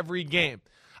two every game.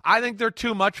 I think they're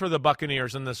too much for the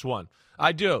Buccaneers in this one.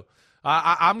 I do.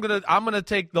 I'm gonna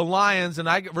take the Lions, and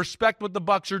I respect what the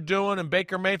Bucs are doing, and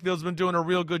Baker Mayfield's been doing a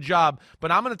real good job.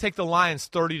 But I'm gonna take the Lions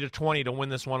 30-20 to win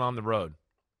this one on the road.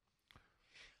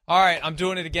 All right, I'm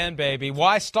doing it again, baby.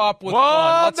 Why stop with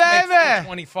one? Let's baby. make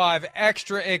 25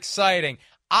 extra exciting.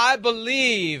 I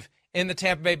believe in the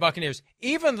Tampa Bay Buccaneers,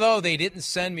 even though they didn't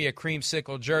send me a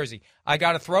creamsicle jersey. I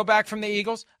got a throwback from the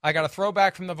Eagles. I got a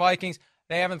throwback from the Vikings.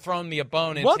 They haven't thrown me a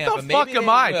bone in Tampa. What the fuck am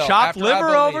I? Chopped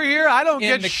liver over here? I don't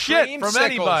get shit from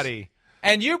anybody.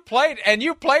 And you played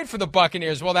for the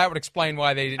Buccaneers. Well, that would explain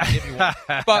why they didn't give you one.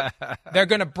 But they're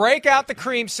going to break out the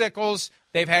creamsicles.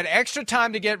 They've had extra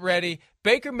time to get ready.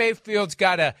 Baker Mayfield's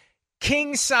got a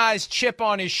king-size chip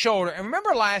on his shoulder. And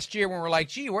remember last year when we were like,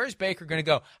 gee, where's Baker going to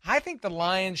go? I think the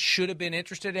Lions should have been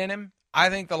interested in him. I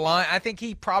think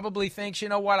he probably thinks, you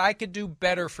know what, I could do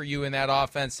better for you in that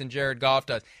offense than Jared Goff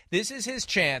does. This is his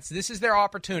chance. This is their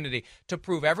opportunity to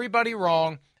prove everybody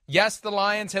wrong. Yes, the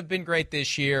Lions have been great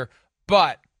this year,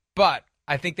 but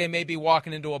I think they may be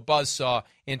walking into a buzzsaw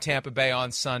in Tampa Bay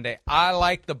on Sunday. I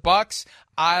like the Bucs.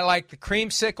 I like the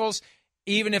creamsicles.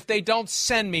 Even if they don't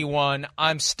send me one,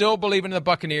 I'm still believing in the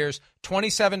Buccaneers.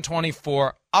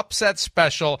 27-24, upset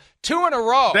special, 2 in a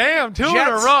row. Damn, 2 in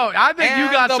a row. I think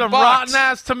you got some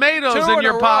rotten-ass tomatoes in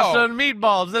your pasta and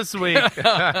meatballs this week.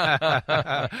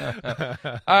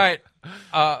 All right,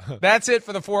 that's it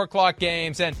for the 4 o'clock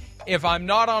games. And if I'm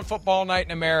not on Football Night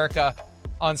in America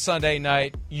on Sunday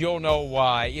night, you'll know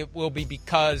why. It will be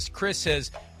because Chris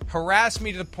has harassed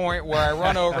me to the point where I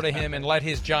run over to him and let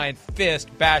his giant fist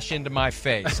bash into my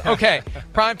face. Okay,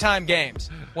 primetime games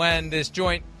when this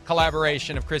joint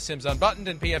collaboration of Chris Sims Unbuttoned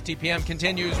and PFTPM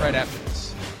continues right after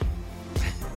this.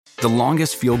 The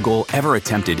longest field goal ever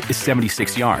attempted is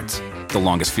 76 yards. The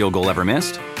longest field goal ever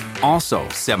missed? Also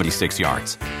 76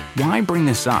 yards. Why bring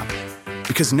this up?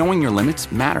 Because knowing your limits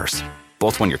matters,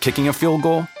 both when you're kicking a field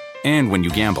goal and when you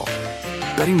gamble.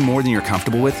 Betting more than you're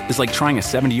comfortable with is like trying a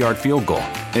 70-yard field goal.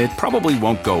 It probably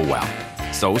won't go well.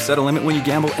 So set a limit when you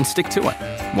gamble and stick to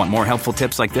it. Want more helpful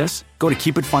tips like this? Go to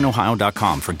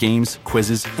keepitfunohio.com for games,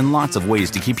 quizzes, and lots of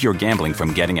ways to keep your gambling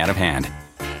from getting out of hand.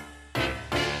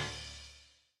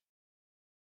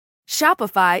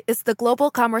 Shopify is the global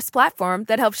commerce platform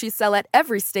that helps you sell at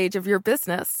every stage of your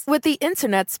business. With the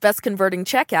internet's best converting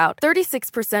checkout,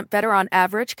 36% better on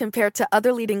average compared to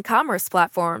other leading commerce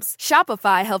platforms,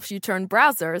 Shopify helps you turn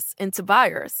browsers into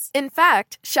buyers. In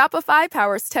fact, Shopify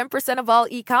powers 10% of all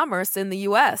e-commerce in the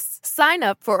U.S. Sign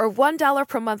up for a $1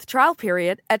 per month trial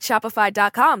period at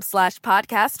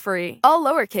shopify.com/podcastfree. All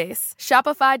lowercase,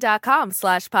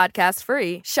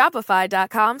 shopify.com/podcastfree,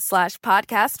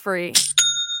 shopify.com/podcastfree.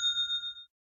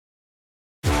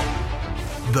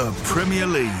 The Premier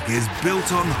League is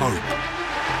built on hope.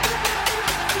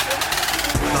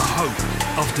 The hope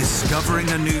of discovering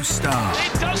a new star.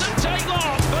 It doesn't take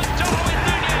long for Darwin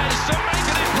Nunez to make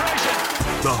an impression.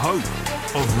 The hope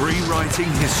of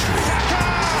rewriting history.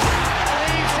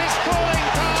 Leaves his calling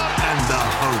card. And the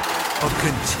hope of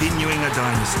continuing a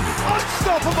dynasty.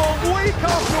 Unstoppable week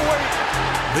after week.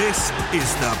 This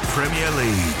is the Premier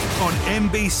League on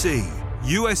NBC,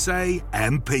 USA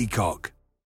and Peacock.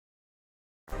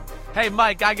 Hey,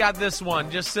 Mike, I got this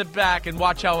one. Just sit back and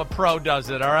watch how a pro does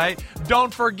it, all right?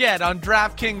 Don't forget, on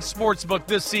DraftKings Sportsbook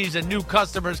this season, new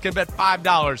customers can bet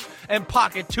 $5 and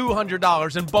pocket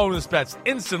 $200 in bonus bets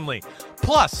instantly.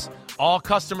 Plus, all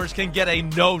customers can get a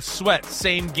no-sweat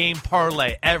same-game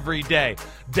parlay every day.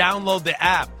 Download the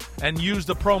app and use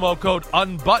the promo code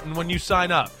UNBUTTON when you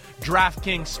sign up.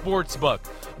 DraftKings Sportsbook.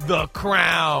 The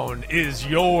crown is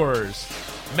yours.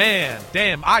 Man,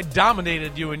 damn, I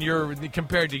dominated you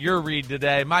compared to your read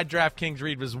today. My DraftKings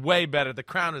read was way better. The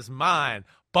crown is mine.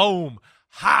 Boom.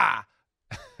 Ha.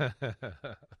 Are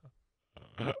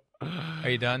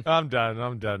you done? I'm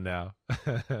done now.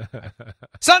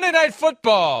 Sunday Night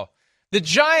Football. The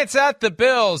Giants at the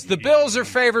Bills. The Bills are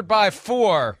favored by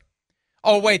 4.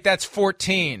 Oh, wait, that's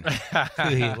 14.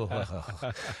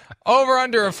 Over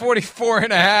under a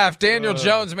 44.5. Daniel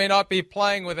Jones may not be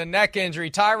playing with a neck injury.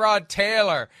 Tyrod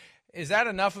Taylor. Is that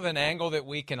enough of an angle that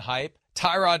we can hype?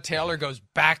 Tyrod Tayller goes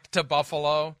back to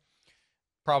Buffalo?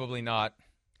 Probably not.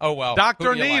 Oh, well.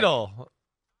 Dr. Needle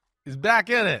is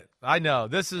back in it. I know.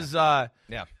 This is, yeah.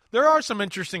 There are some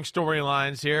interesting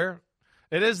storylines here.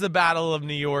 It is the Battle of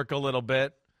New York a little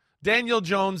bit. Daniel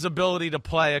Jones' ability to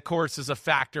play, of course, is a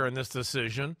factor in this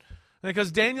decision.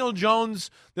 Because Daniel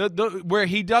Jones,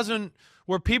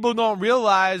 where people don't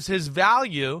realize his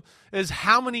value is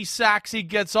how many sacks he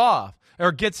gets off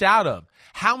or gets out of.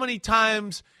 How many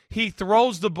times he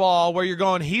throws the ball where you're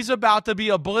going, he's about to be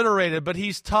obliterated, but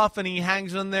he's tough and he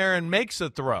hangs in there and makes a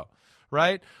throw,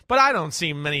 right? But I don't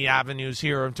see many avenues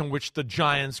here into which the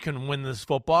Giants can win this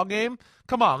football game.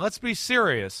 Come on, let's be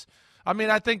serious. I mean,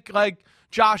 I think,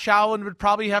 Josh Allen would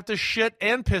probably have to shit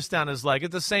and piss down his leg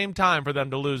at the same time for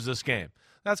them to lose this game.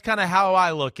 That's kind of how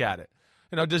I look at it.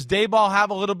 Does Dayball have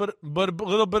a little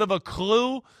bit of a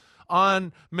clue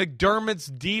on McDermott's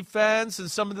defense and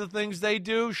some of the things they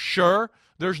do? Sure,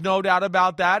 there's no doubt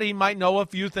about that. He might know a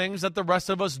few things that the rest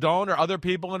of us don't or other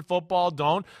people in football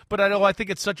don't. But I think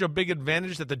it's such a big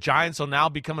advantage that the Giants will now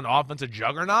become an offensive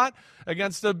juggernaut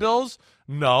against the Bills.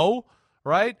 No.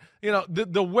 Right?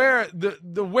 The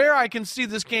where I can see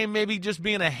this game maybe just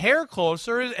being a hair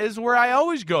closer is where I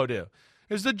always go to.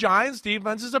 Is the Giants'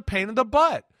 defense is a pain in the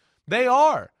butt. They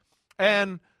are.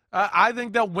 And I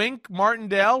think that Wink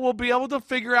Martindale will be able to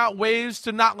figure out ways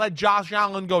to not let Josh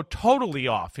Allen go totally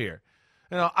off here.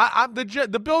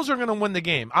 The Bills are going to win the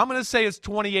game. I'm going to say it's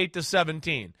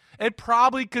 28-17. It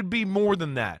probably could be more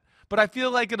than that. But I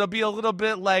feel like it'll be a little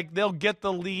bit like they'll get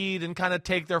the lead and kind of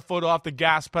take their foot off the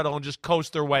gas pedal and just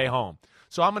coast their way home.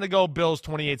 So I'm going to go Bills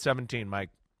 28-17, Mike.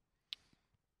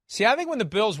 See, I think when the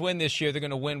Bills win this year, they're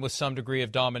going to win with some degree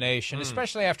of domination,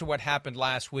 especially after what happened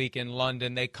last week in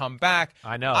London. They come back.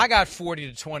 I know. I got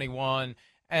 40-21,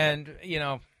 and,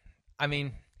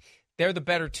 they're the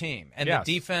better team, and yes.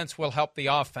 The defense will help the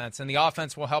offense, and the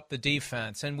offense will help the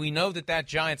defense. And we know that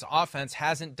Giants offense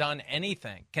hasn't done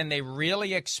anything. Can they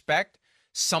really expect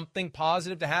something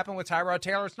positive to happen with Tyrod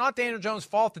Taylor? It's not Daniel Jones'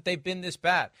 fault that they've been this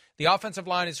bad. The offensive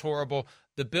line is horrible.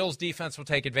 The Bills' defense will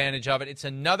take advantage of it. It's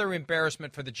another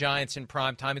embarrassment for the Giants in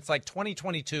prime time. It's like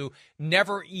 2022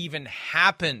 never even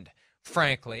happened,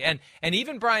 frankly. And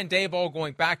even Brian Daboll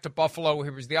going back to Buffalo, where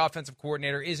he was the offensive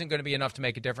coordinator, isn't going to be enough to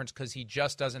make a difference because he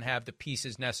just doesn't have the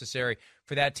pieces necessary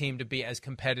for that team to be as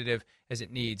competitive as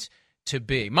it needs to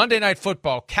be. Monday Night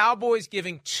Football, Cowboys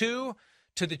giving 2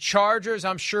 to the Chargers.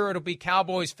 I'm sure it'll be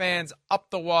Cowboys fans up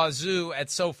the wazoo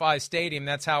at SoFi Stadium.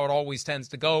 That's how it always tends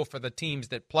to go for the teams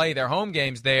that play their home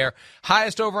games there.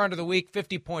 Highest over under the week,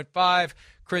 50.5.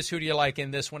 Chris, who do you like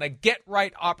in this one? A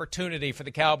get-right opportunity for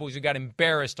the Cowboys who got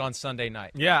embarrassed on Sunday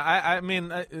night. Yeah,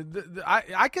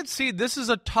 I could see this is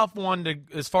a tough one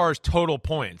as far as total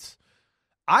points.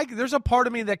 There's a part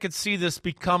of me that could see this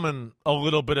becoming a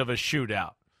little bit of a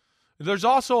shootout. There's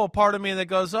also a part of me that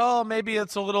goes, oh, maybe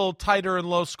it's a little tighter and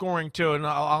low scoring too, and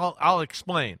I'll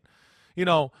explain.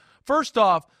 First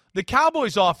off, the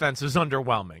Cowboys' offense is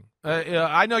underwhelming.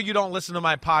 I know you don't listen to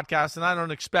my podcast, and I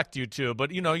don't expect you to,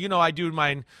 but I do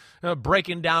mine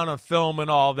breaking down a film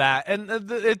and all that, and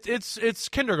it's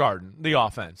kindergarten, the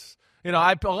offense.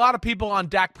 A lot of people on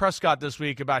Dak Prescott this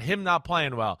week about him not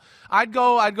playing well. I'd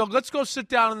go, let's go sit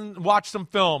down and watch some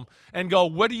film and go,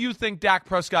 what do you think Dak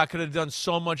Prescott could have done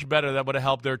so much better that would have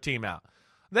helped their team out?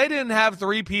 They didn't have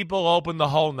 3 people open the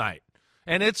whole night.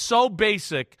 And it's so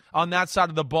basic on that side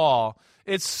of the ball,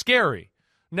 it's scary.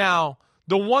 Now,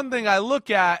 the one thing I look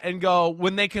at and go,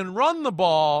 when they can run the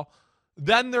ball,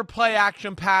 then their play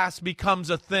action pass becomes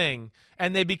a thing,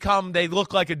 and they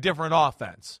look like a different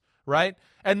offense, right?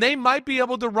 And they might be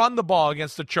able to run the ball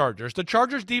against the Chargers. The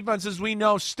Chargers' defense, as we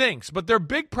know, stinks, but their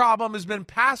big problem has been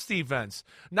pass defense,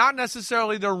 not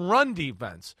necessarily their run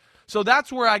defense. So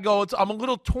that's where I go. I'm a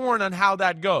little torn on how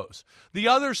that goes. The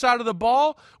other side of the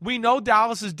ball, we know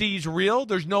Dallas's D is real.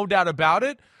 There's no doubt about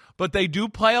it. But they do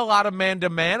play a lot of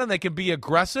man-to-man, and they can be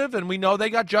aggressive. And we know they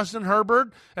got Justin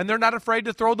Herbert, and they're not afraid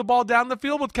to throw the ball down the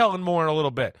field with Kellen Moore in a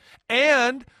little bit.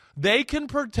 And they can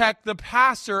protect the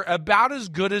passer about as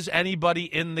good as anybody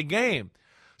in the game.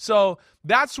 So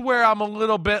that's where I'm a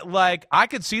little bit like, I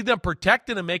could see them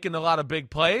protecting and making a lot of big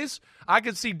plays. I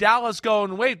could see Dallas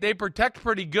going, wait, they protect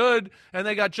pretty good, and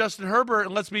they got Justin Herbert,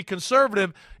 and let's be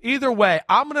conservative. Either way,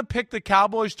 I'm going to pick the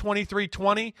Cowboys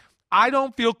 23-20. I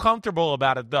don't feel comfortable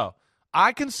about it, though.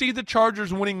 I can see the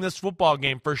Chargers winning this football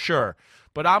game for sure,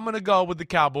 but I'm going to go with the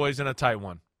Cowboys in a tight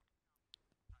one.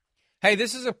 Hey,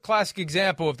 this is a classic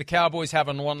example of the Cowboys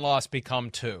having one loss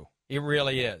become two. It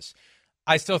really is.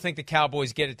 I still think the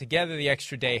Cowboys get it together. The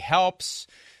extra day helps.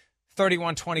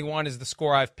 31-21 is the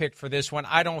score I've picked for this one.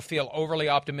 I don't feel overly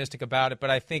optimistic about it, but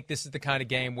I think this is the kind of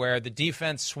game where the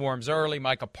defense swarms early.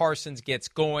 Micah Parsons gets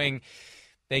going.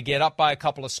 They get up by a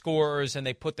couple of scores, and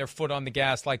they put their foot on the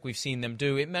gas like we've seen them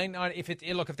do. It may not, if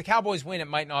the Cowboys win, it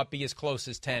might not be as close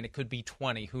as 10. It could be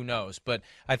 20. Who knows? But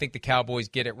I think the Cowboys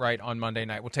get it right on Monday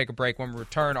night. We'll take a break. When we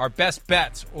return, our best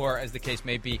bets, or as the case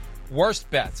may be, worst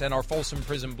bets, and our Folsom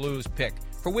Prison Blues pick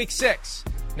for Week 6.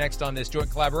 Next on this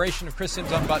joint collaboration of Chris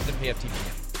Sims Unbuttoned and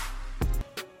PFTPM.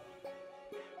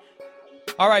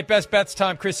 All right, best bets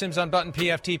time. Chris Sims Unbuttoned,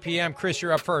 PFTPM. Chris,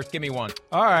 you're up first. Give me one.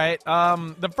 All right.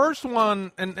 The first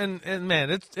one, and man,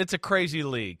 it's a crazy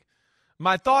league.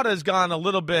 My thought has gone a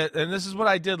little bit, and this is what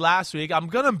I did last week. I'm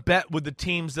going to bet with the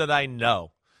teams that I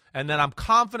know, and that I'm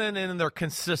confident in their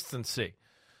consistency.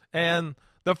 And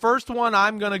the first one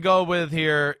I'm going to go with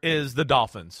here is the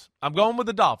Dolphins. I'm going with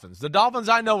the Dolphins. The Dolphins,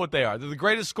 I know what they are. They're the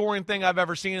greatest scoring thing I've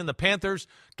ever seen in the Panthers.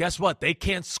 Guess what? They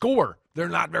can't score. They're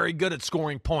not very good at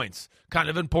scoring points. Kind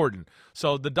of important.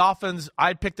 So the Dolphins,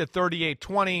 I picked at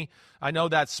 38-20. I know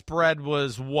that spread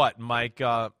was what, Mike?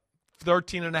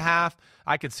 13.5.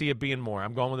 I could see it being more.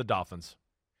 I'm going with the Dolphins.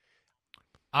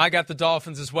 I got the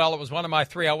Dolphins as well. It was one of my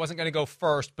three. I wasn't going to go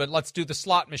first, but let's do the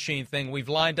slot machine thing. We've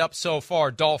lined up so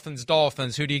far. Dolphins.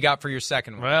 Who do you got for your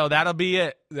second one? Well, that'll be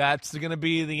it. That's going to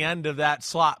be the end of that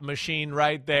slot machine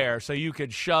right there. So you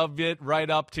could shove it right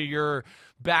up to your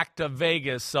back to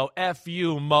Vegas. So F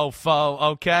you, mofo,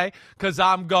 okay? Because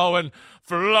I'm going,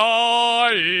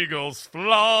 fly, Eagles,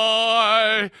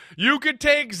 fly. You could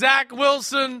take Zach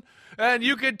Wilson, and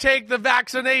you could take the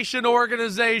vaccination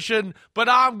organization, but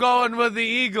I'm going with the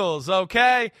Eagles,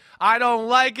 okay? I don't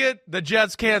like it. The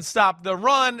Jets can't stop the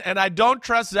run, and I don't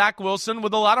trust Zach Wilson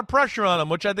with a lot of pressure on him,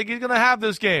 which I think he's going to have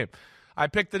this game. I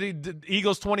picked the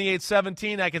Eagles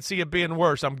 28-17. I can see it being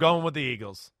worse. I'm going with the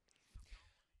Eagles.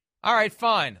 All right,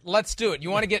 fine. Let's do it.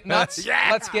 You want to get nuts? Yeah.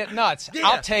 Let's get nuts. Yeah.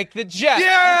 I'll take the Jets.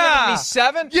 Yeah. You're giving me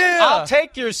 7? Yeah. I'll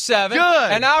take your 7.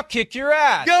 Good. And I'll kick your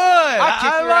ass. Good. I'll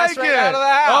kick I your like ass right it. out of the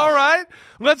house. All right.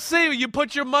 Let's see. You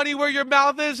put your money where your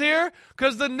mouth is here,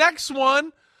 because the next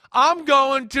one, I'm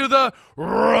going to the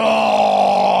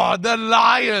Lions.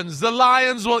 The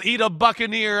Lions will eat a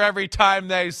Buccaneer every time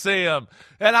they see them,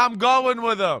 and I'm going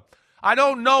with them. I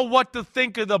don't know what to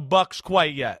think of the Bucs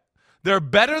quite yet. They're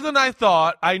better than I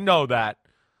thought. I know that.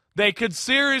 They could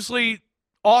seriously,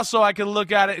 also I could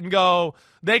look at it and go,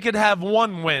 they could have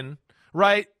one win,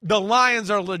 right? The Lions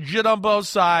are legit on both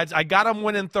sides. I got them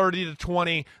winning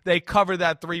 30-20. They cover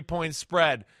that 3-point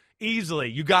spread easily.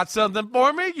 You got something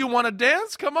for me? You want to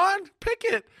dance? Come on, pick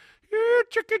it.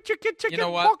 Chicken. You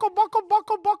know what?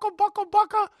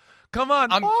 Bucka. Come on.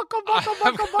 Bucka.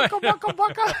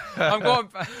 I'm going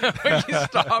you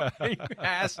stop, you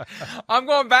ass. I'm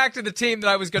going back to the team that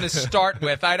I was going to start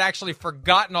with. I'd actually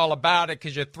forgotten all about it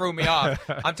because you threw me off.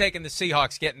 I'm taking the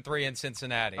Seahawks getting 3 in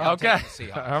Cincinnati. I'm taking the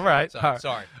Seahawks. All right. So,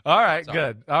 sorry. All right, Sorry.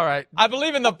 Good. All right. I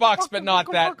believe in the Bucs, but not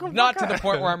to the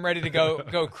point where I'm ready to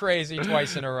go crazy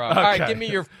twice in a row. Okay. All right, give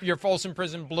me your Folsom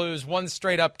Prison Blues. One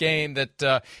straight up game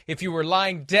that if you were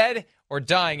lying dead or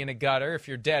dying in a gutter. If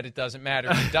you're dead, it doesn't matter.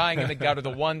 If you're dying in the gutter, the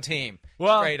one team,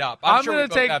 straight up. I'm sure we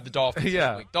both have the Dolphins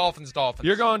this week. Dolphins.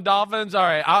 You're going Dolphins? All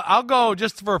right. I'll go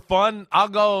just for fun. I'll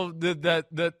go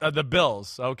the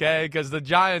Bills, okay? Because the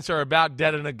Giants are about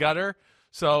dead in a gutter.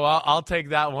 So I'll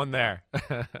take that one there.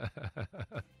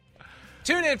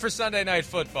 Tune in for Sunday Night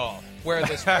Football, where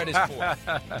the spread is 4.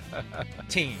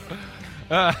 Team.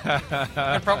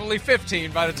 And probably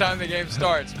 15 by the time the game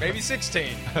starts. Maybe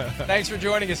 16. Thanks for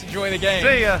joining us. Enjoy the game.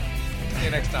 See ya. See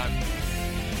you next time.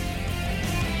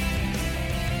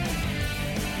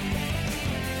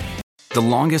 The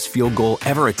longest field goal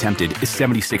ever attempted is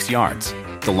 76 yards.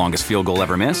 The longest field goal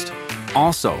ever missed?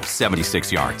 Also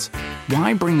 76 yards.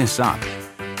 Why bring this up?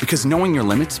 Because knowing your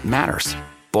limits matters,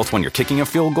 both when you're kicking a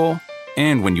field goal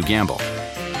and when you gamble.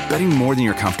 Betting more than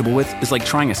you're comfortable with is like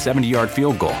trying a 70-yard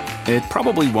field goal. It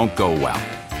probably won't go well.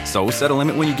 So set a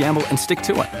limit when you gamble and stick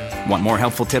to it. Want more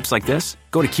helpful tips like this?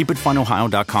 Go to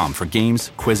keepitfunohio.com for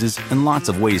games, quizzes, and lots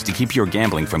of ways to keep your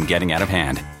gambling from getting out of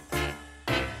hand.